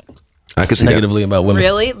thoughts I could see negatively about women.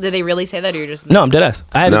 Really? Did they really say that, or you're just? No, I'm dead ass.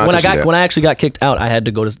 No, When I actually got kicked out, I had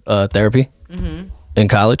to go to therapy in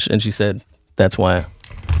college, and she said that's why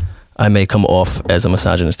I may come off as a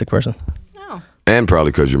misogynistic person. Oh. And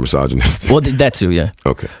probably because you're misogynist. Well, that too, yeah.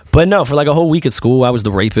 Okay. But no, for like a whole week at school, I was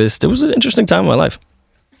the rapist. It was an interesting time in my life.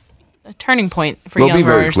 A turning point for Well, young be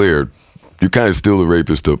very growers. clear. You're kind of still a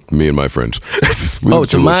rapist to me and my friends.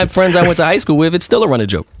 To my friends I went to high school with, it's still a running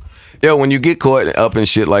joke. Yo, when you get caught up in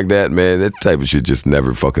shit like that, man, that type of shit just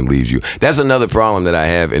never fucking leaves you. That's another problem that I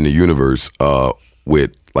have in the universe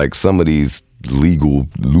with like some of these legal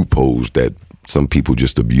loopholes that some people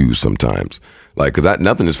just abuse sometimes. Like, cause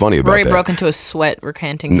nothing is funny about Rory that. broke into a sweat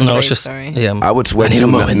recanting his No, rape it's just story. yeah. I would sweat too.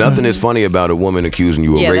 Nothing is funny about a woman accusing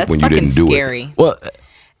you of Yeah, rape that's when you fucking didn't do scary. it. Well,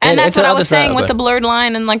 And that's it's what I another was saying side, with but- the blurred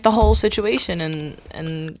line and like the whole situation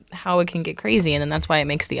and how it can get crazy, and then that's why it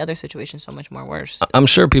makes the other situation so much more worse. I'm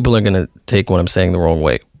sure people are going to take what I'm saying the wrong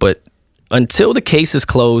way, but until the case is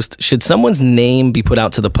closed, should someone's name be put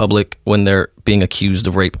out to the public when they're being accused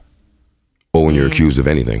of rape? Or when you're accused of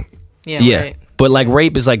anything. Yeah. Right. But like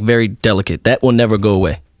rape is like very delicate. That will never go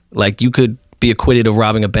away. Like you could be acquitted of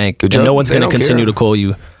robbing a bank and no one's they going to don't continue care. to call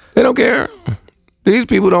you. They don't care. These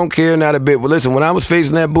people don't care not a bit. But listen, when I was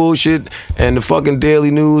facing that bullshit and the fucking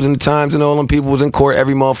Daily News and the Times and all them people was in court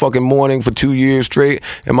every motherfucking morning for 2 years straight,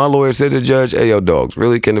 and my lawyer said to the judge, hey, yo, dogs,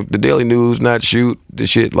 really, can the Daily News not shoot the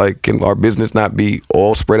shit? Like, can our business not be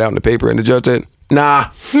all spread out in the paper? And the judge said,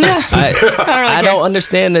 nah. I don't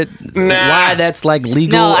understand that why that's like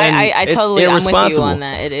legal. No, and I it's totally I'm with you irresponsible. on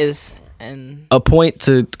that. It is, and A point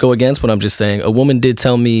to go against what I'm just saying. A woman did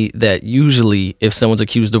tell me that usually if someone's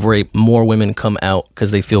accused of rape, more women come out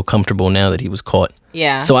because they feel comfortable now that he was caught.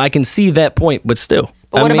 yeah. So I can see that point, but still.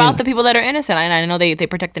 but what I mean, about the people that are innocent? I know they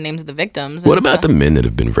protect the names of the victims. What and about the stuff. men that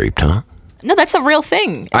have been raped, huh? No, that's a real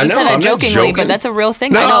thing. I You know, said that I'm not jokingly, joking. but that's a real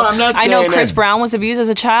thing. No, I know, I'm not I know saying Chris that. Brown was abused as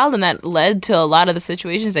a child, and that led to a lot of the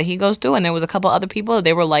situations that he goes through. And there was a couple other people that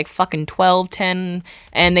they were like fucking 12, 10,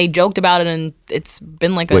 and they joked about it, and it's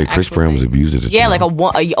been like Wait, Chris Brown was abused as a yeah, child?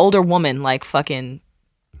 like a older woman like fucking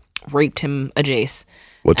raped him, Jace.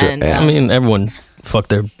 What's her and, ass? I mean, everyone fucked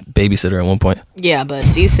their babysitter at one point. Yeah, but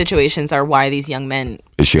these situations are why these young men.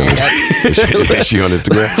 Is she on is she on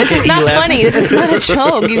Instagram? This is not funny. This is not a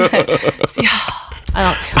joke. You guys, see,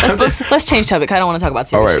 I don't. Let's change topic. I don't want to talk about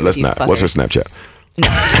serious All right, shit let's with you not. What's her fuckers.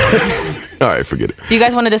 Snapchat? All right, forget it. Do you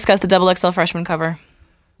guys want to discuss the XXL freshman cover?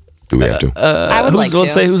 Do we have to? I would like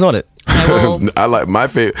Let's to. say who's on it. I will. I like my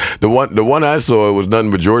favorite. The one I saw was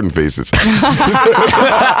nothing but Jordan faces.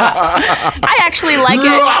 I actually like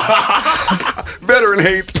it. Veteran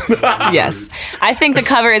hate. Yes, I think the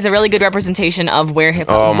cover is a really good representation of where hip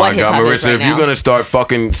hop. Oh my what hip God, hop is Marissa! right if now. you're gonna start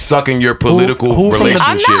fucking sucking your political who from the-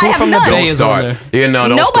 relationship, I'm not, I have from the none. Bay don't is start. on Yeah, no,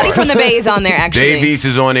 don't Nobody start. from the Bay is on there. Actually, Dave East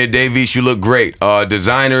is on there. Dave East, you look great.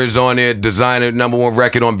 Designer is on there. Designer, #1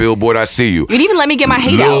 record on Billboard. I see you. you didn't even let me get my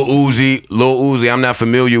hate Lil out. Uzi, I'm not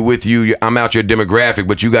familiar with you. I'm out your demographic,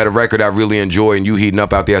 but you got a record I really enjoy, and you heating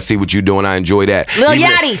up out there. I see what you're doing. I enjoy that. Lil Even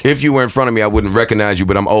Yachty. If you were in front of me, I wouldn't recognize you,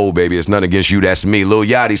 but I'm old, baby. It's nothing against you. That's me. Lil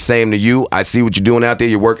Yachty, same to you. I see what you're doing out there.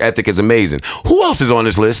 Your work ethic is amazing. Who else is on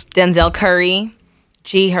this list? Denzel Curry,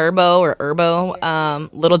 G Herbo,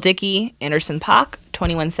 Little Dicky, Anderson .Paak,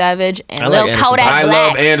 21 Savage, and I like Lil Anderson Kodak I Black.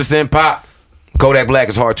 love Anderson .Paak. Kodak Black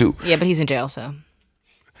is hard too. Yeah, but he's in jail, so.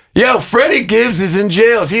 Yo, Freddie Gibbs is in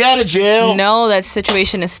jail. Is he out of jail? No, that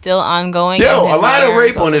situation is still ongoing. Yo, and his a lot of lawyer rape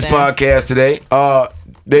is on over this there. podcast today.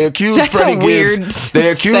 They accused That's a Freddie weird Gibbs. They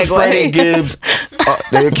accused segue. Freddie Gibbs.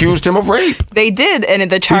 They accused him of rape. They did, and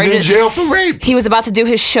the charges. He's in jail for rape. He was about to do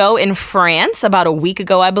his show in France about a week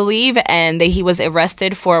ago, I believe, and he was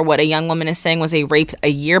arrested for what a young woman is saying was a rape a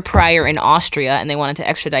year prior in Austria, and they wanted to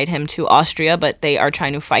extradite him to Austria, but they are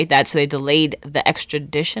trying to fight that, so they delayed the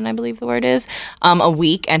extradition, I believe the word is, a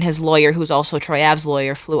week, and his lawyer, who's also Troy Ave's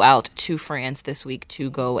lawyer, flew out to France this week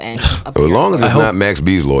to go and appear. As long as it's not Max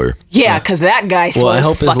B's lawyer. Yeah, because that guy Well, I was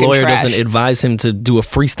hope his fucking lawyer trash. doesn't advise him to do a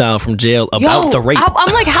freestyle from jail about the rape.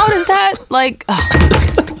 I'm like, how does that like?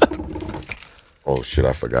 Oh shit,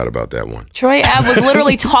 I forgot about that one. Troy Ave was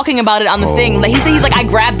literally talking about it on the thing. Like he's like, I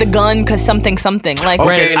grabbed the gun because something. Like,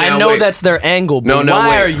 Okay, I now know wait. that's their angle, but No, why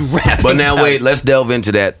wait. are you rapping? But now about wait, it? let's delve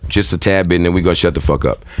into that just a tad bit, and then we're gonna shut the fuck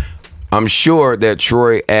up. I'm sure that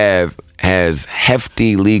Troy Ave has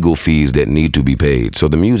hefty legal fees that need to be paid, so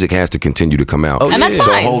the music has to continue to come out. And that's so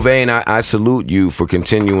fine. Hovain, I salute you for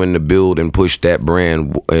continuing to build and push that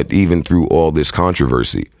brand even through all this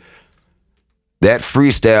controversy. That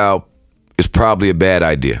freestyle is probably a bad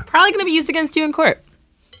idea. Probably gonna be used against you in court.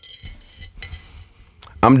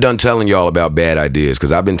 I'm done telling y'all about bad ideas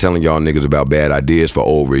because I've been telling y'all niggas about bad ideas for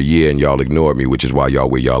over a year and y'all ignored me, which is why y'all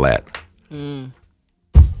where y'all at.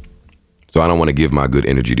 So I don't want to give my good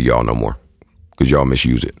energy to y'all no more because y'all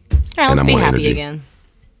misuse it. All right, let's I'm be on happy energy. again.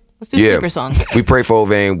 Let's do sleeper songs. We pray for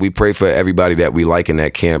Hovain. We pray for everybody that we like in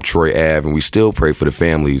that camp, Troy Ave, and we still pray for the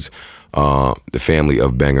families, the family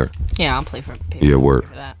of Banger. Yeah, I'll play for. Yeah, word.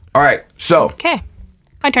 For that. All right, so. Okay,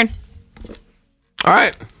 my turn. All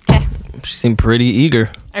right. Okay. She seemed pretty eager.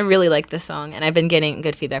 I really like this song, and I've been getting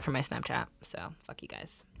good feedback from my Snapchat. So fuck you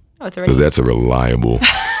guys. Oh, it's already. Because that's a reliable,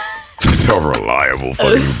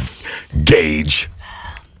 fucking gauge.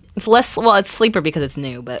 It's less. Well, it's sleeper because it's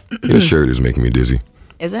new, but Your shirt is making me dizzy.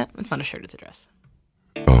 is it? It's not a shirt. It's a dress.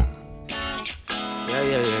 Oh.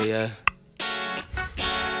 Yeah.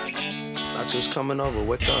 Thought you was coming over.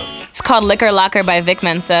 Wake up. It's called Liquor Locker by Vic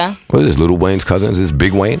Mensa. What is this, Little Wayne's cousin? Is this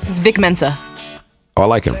Big Wayne? It's Vic Mensa. Oh, I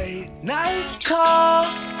like him. Night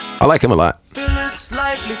calls, I like him a lot. feeling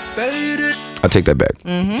slightly faded I take that back.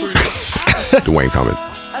 Mm-hmm. The Wayne comment.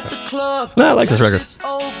 at the club. No, I like this record. It's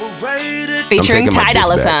overrated. Featuring taking my Ty diss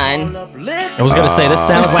Dolla back. Sign. Up liquor, I was gonna say this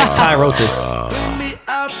sounds like Ty wrote this. bring me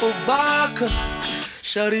apple vodka.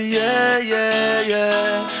 Shawty, yeah.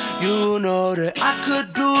 You know that I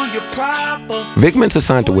could do you proper. Vic Mensa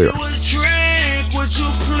signed to where? Would drink, would you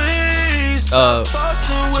please?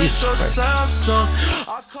 Jesus Christ.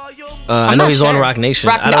 I call your I I'm know not he's on sure. Rock Nation.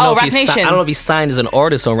 Rock- I don't know oh, if Rock he's Nation. I don't know if he's signed as an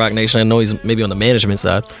artist on Rock Nation. I know he's maybe on the management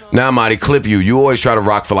side. Nah, Marty, clip you. You always try to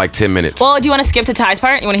rock for like 10 minutes. Well, do you want to skip to Ty's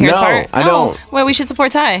part? You want to hear his No, part? I don't. Well, we should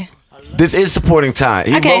support Ty. This is supporting Ty.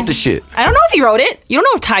 He Okay. wrote the shit. I don't know if he wrote it. You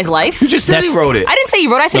don't know Ty's life. You just said he That's- wrote it. I didn't say he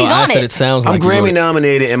wrote it. I said No, he's I on said it. it sounds I'm like he wrote Grammy it.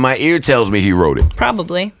 nominated, and my ear tells me he wrote it.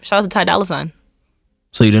 Probably. Shout out to Ty Dolla Sign.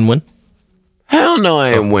 So you didn't win? Hell no,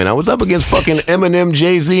 I ain't win. I was up against fucking Eminem,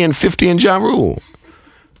 Jay-Z, and 50 and Ja Rule.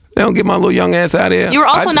 They don't get my little young ass out of here. You were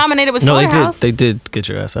also nominated with No, they did. Slaughterhouse. They did get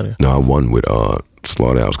your ass out of here. No, I won with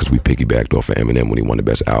Slaughterhouse because we piggybacked off of Eminem when he won the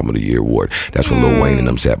Best Album of the Year award. That's when Lil Wayne and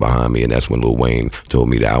them sat behind me, and that's when Lil Wayne told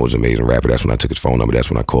me that I was an amazing rapper. That's when I took his phone number. That's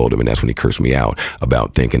when I called him, and that's when he cursed me out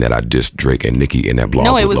about thinking that I dissed Drake and Nicki in that blog.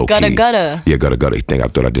 No, it with was Low Gutta Key. Gutta. Yeah, Gutta Gutta. He think I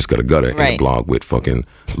thought I just Gutta Gutta in the Right. blog with fucking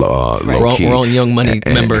Low Key. Wrong Young Money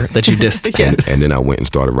member that you dissed. And then I went and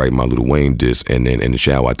started writing my Little Wayne diss, and then in the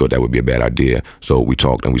shower I thought that would be a bad idea. So we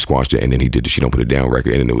talked and we squashed it, and then he did the She Don't Put It Down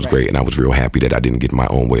record, and then it was great. And I was real happy that I didn't get my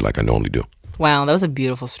own way like I normally do. Wow, that was a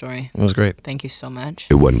beautiful story. It was great. Thank you so much.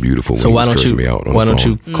 It wasn't beautiful So when why he was don't cursing you me out on why the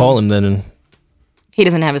don't phone. you call him then and He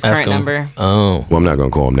doesn't have his ask current him? number. Oh, Well, I'm not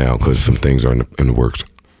gonna call him now because some things are in the works.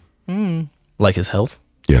 like his health?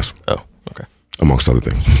 Yes, Oh, okay. amongst other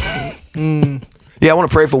things. Yeah, I want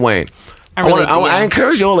to pray for Wayne. I really do, I yeah.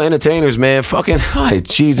 encourage all the entertainers, man. Fucking, hi,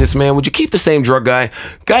 Jesus, man. Would you keep the same drug guy?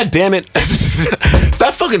 God damn it.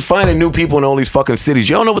 Stop fucking finding new people in all these fucking cities.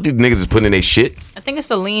 You don't know what these niggas is putting in their shit. I think it's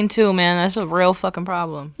the lean too, man. That's a real fucking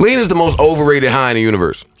problem. Lean is the most overrated high in the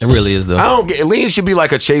universe. It really is though. I don't get, lean should be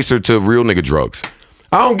like a chaser to real nigga drugs.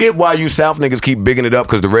 I don't get why you South niggas keep bigging it up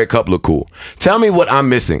because the red cup look cool. Tell me what I'm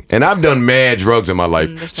missing. And I've done mad drugs in my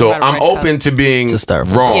life. there's So no matter I'm red cup. open to being It's a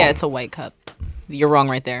styrofoam. wrong. Yeah, it's a white cup. You're wrong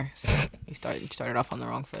right there. You started off on the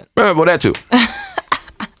wrong foot. Well, that too.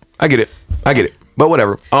 I get it. But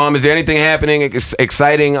whatever. Is there anything happening?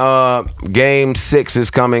 Exciting. Game 6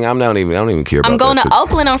 is coming. I don't even care about I'm going that to shit.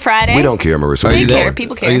 Oakland on Friday. We don't care, Marissa. Are We you care. that?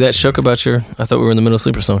 People care. Are you that shook about your? I thought we were in the middle of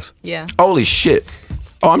sleeper songs. Yeah. Holy shit.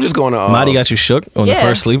 Oh, I'm just going to. Marty got you shook on the Yeah.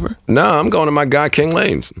 first sleeper. No, I'm going to my guy King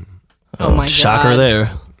Lanes. Oh my Shocker God.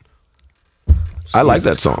 there. I like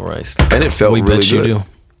Jesus that song, Christ. and it felt We really bet you good. do.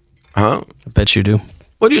 Huh? I bet you do.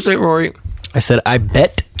 What do you say, Rory? I said I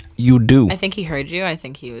bet you do. I think he heard you. I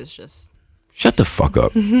think he was just. Shut the fuck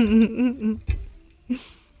up.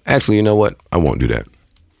 Actually, you know what? I won't do that.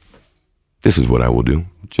 This is what I will do,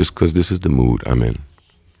 just because this is the mood I'm in.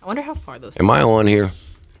 I wonder how far those. Am I on here?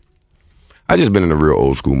 I just been in a real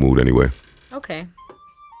old school mood anyway. Okay.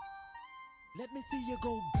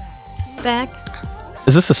 Back.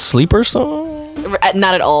 Is this a sleeper song?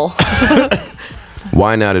 Not at all.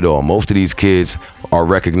 Why not at all? Most of these kids are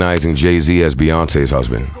recognizing Jay-Z as Beyonce's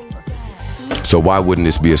husband. So why wouldn't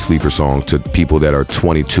this be a sleeper song to people that are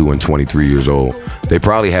 22 and 23 years old? They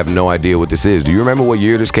probably have no idea what this is. Do you remember what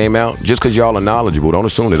year this came out? Just because y'all are knowledgeable, don't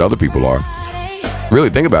assume that other people are. Really,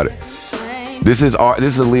 think about it. This is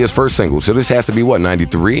Aaliyah's first single, so this has to be what,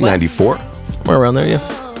 93, 94? We're around there, yeah.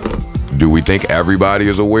 Do we think everybody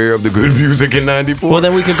is aware of the good music in 94? Well,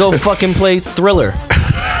 then we could go fucking play Thriller.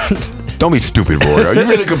 Don't be stupid, Roy. Are you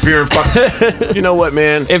really comparing You know what,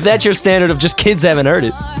 man? If that's your standard of just kids haven't heard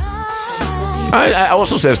it. I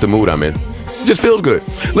also says the mood I'm in. It just feels good.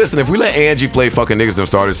 Listen, if we let Angie play fucking Niggas Done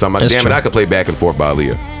Started Something, damn it, I could play Back and Forth by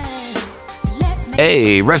Aaliyah.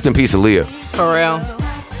 Hey, rest in peace, Aaliyah. For real.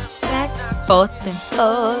 Back, forth, and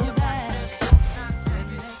forth.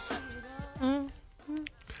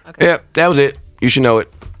 Okay. Yeah, that was it. You should know it.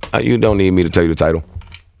 You don't need me to tell you the title.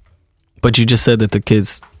 But you just said that the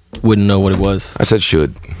kids wouldn't know what it was. I said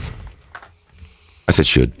should. I said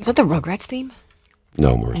should. Is that the Rugrats theme?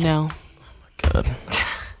 No, Marissa. No. God.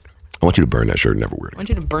 I want you to burn that shirt and never wear it. I want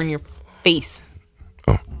you to burn your face.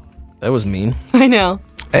 Oh. That was mean. I know.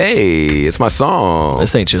 Hey, it's my song.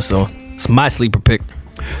 This ain't your song. It's my sleeper pick.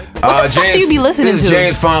 What the fuck do you be listening this is to?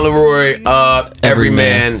 James Fauntleroy, Every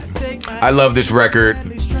Man. I love this record.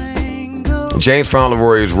 James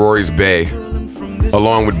Fauntleroy is Rory's bae,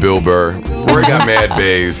 along with Bill Burr. Rory got mad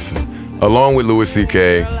baes, along with Louis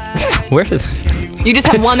C.K. Where did... You just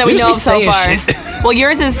have one that we You know of just so be far. saying Well,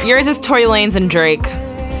 yours is Tory Lanez and Drake.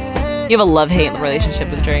 You have a love-hate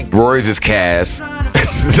relationship with Drake. Rory's is Cass.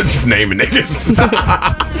 Just naming niggas.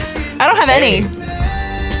 I don't have any.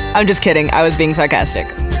 I'm just kidding. I was being sarcastic.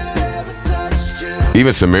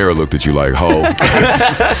 Even Samira looked at you like, ho.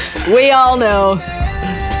 We all know.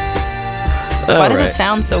 Why does right. it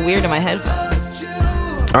sound so weird in my headphones?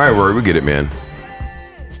 All right, Rory, we get it, man.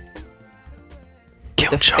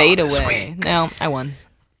 The fadeaway. No, I won.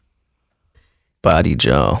 Body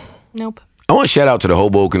jaw. Nope. I want to shout out to the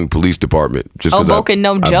Hoboken Police Department. Just 'cause Hoboken,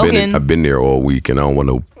 no joking. I've been there all week and I don't want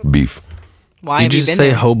no beef. Why Did have you you been say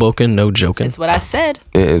there? Hoboken, no joking? That's what I said.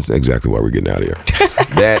 It's exactly why we're getting out of here.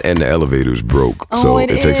 That and the elevator's broke. Oh, So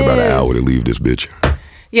it it takes about an is. hour to leave this bitch.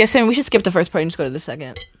 Yeah, Sam, we should skip the first part and just go to the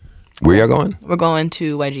second. Where y'all going? We're going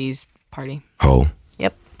to YG's party. Ho.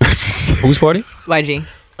 Yep. Whose party? YG.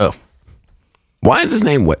 Oh. Why is his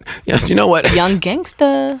name what? Yes, you know what? Young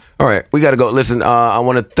gangsta. All right, we got to go. Listen, I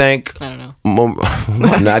want to thank... I don't know.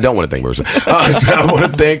 No, I don't want to thank Marissa. I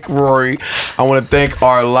want to thank Rory. I want to thank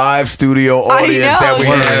our live studio audience that we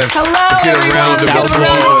have. Hello, Let's get a round of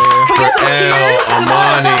applause for El,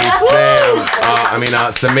 Amani, Sam.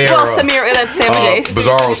 Samira. Well, Samir, that's Sam and Jace.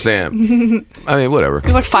 Bizarro Sam. I mean, whatever.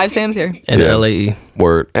 There's like 5 Sams here. And Yeah. LAE.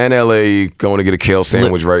 Word. And LAE going to get a kale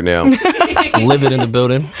sandwich right now. Livid in the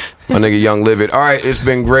building. My nigga Young Livid. All right, it's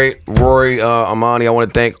been great. Rory, Amani, I want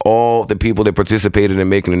to thank all the people that participated in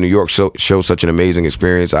making the New York show such an amazing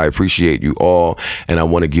experience. I appreciate you all, and I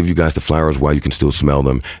want to give you guys the flowers while you can still smell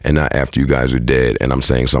them and not after you guys are dead and I'm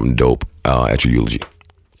saying something dope at your eulogy.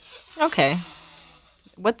 Okay.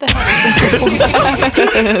 What the hell?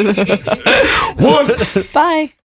 One. Bye.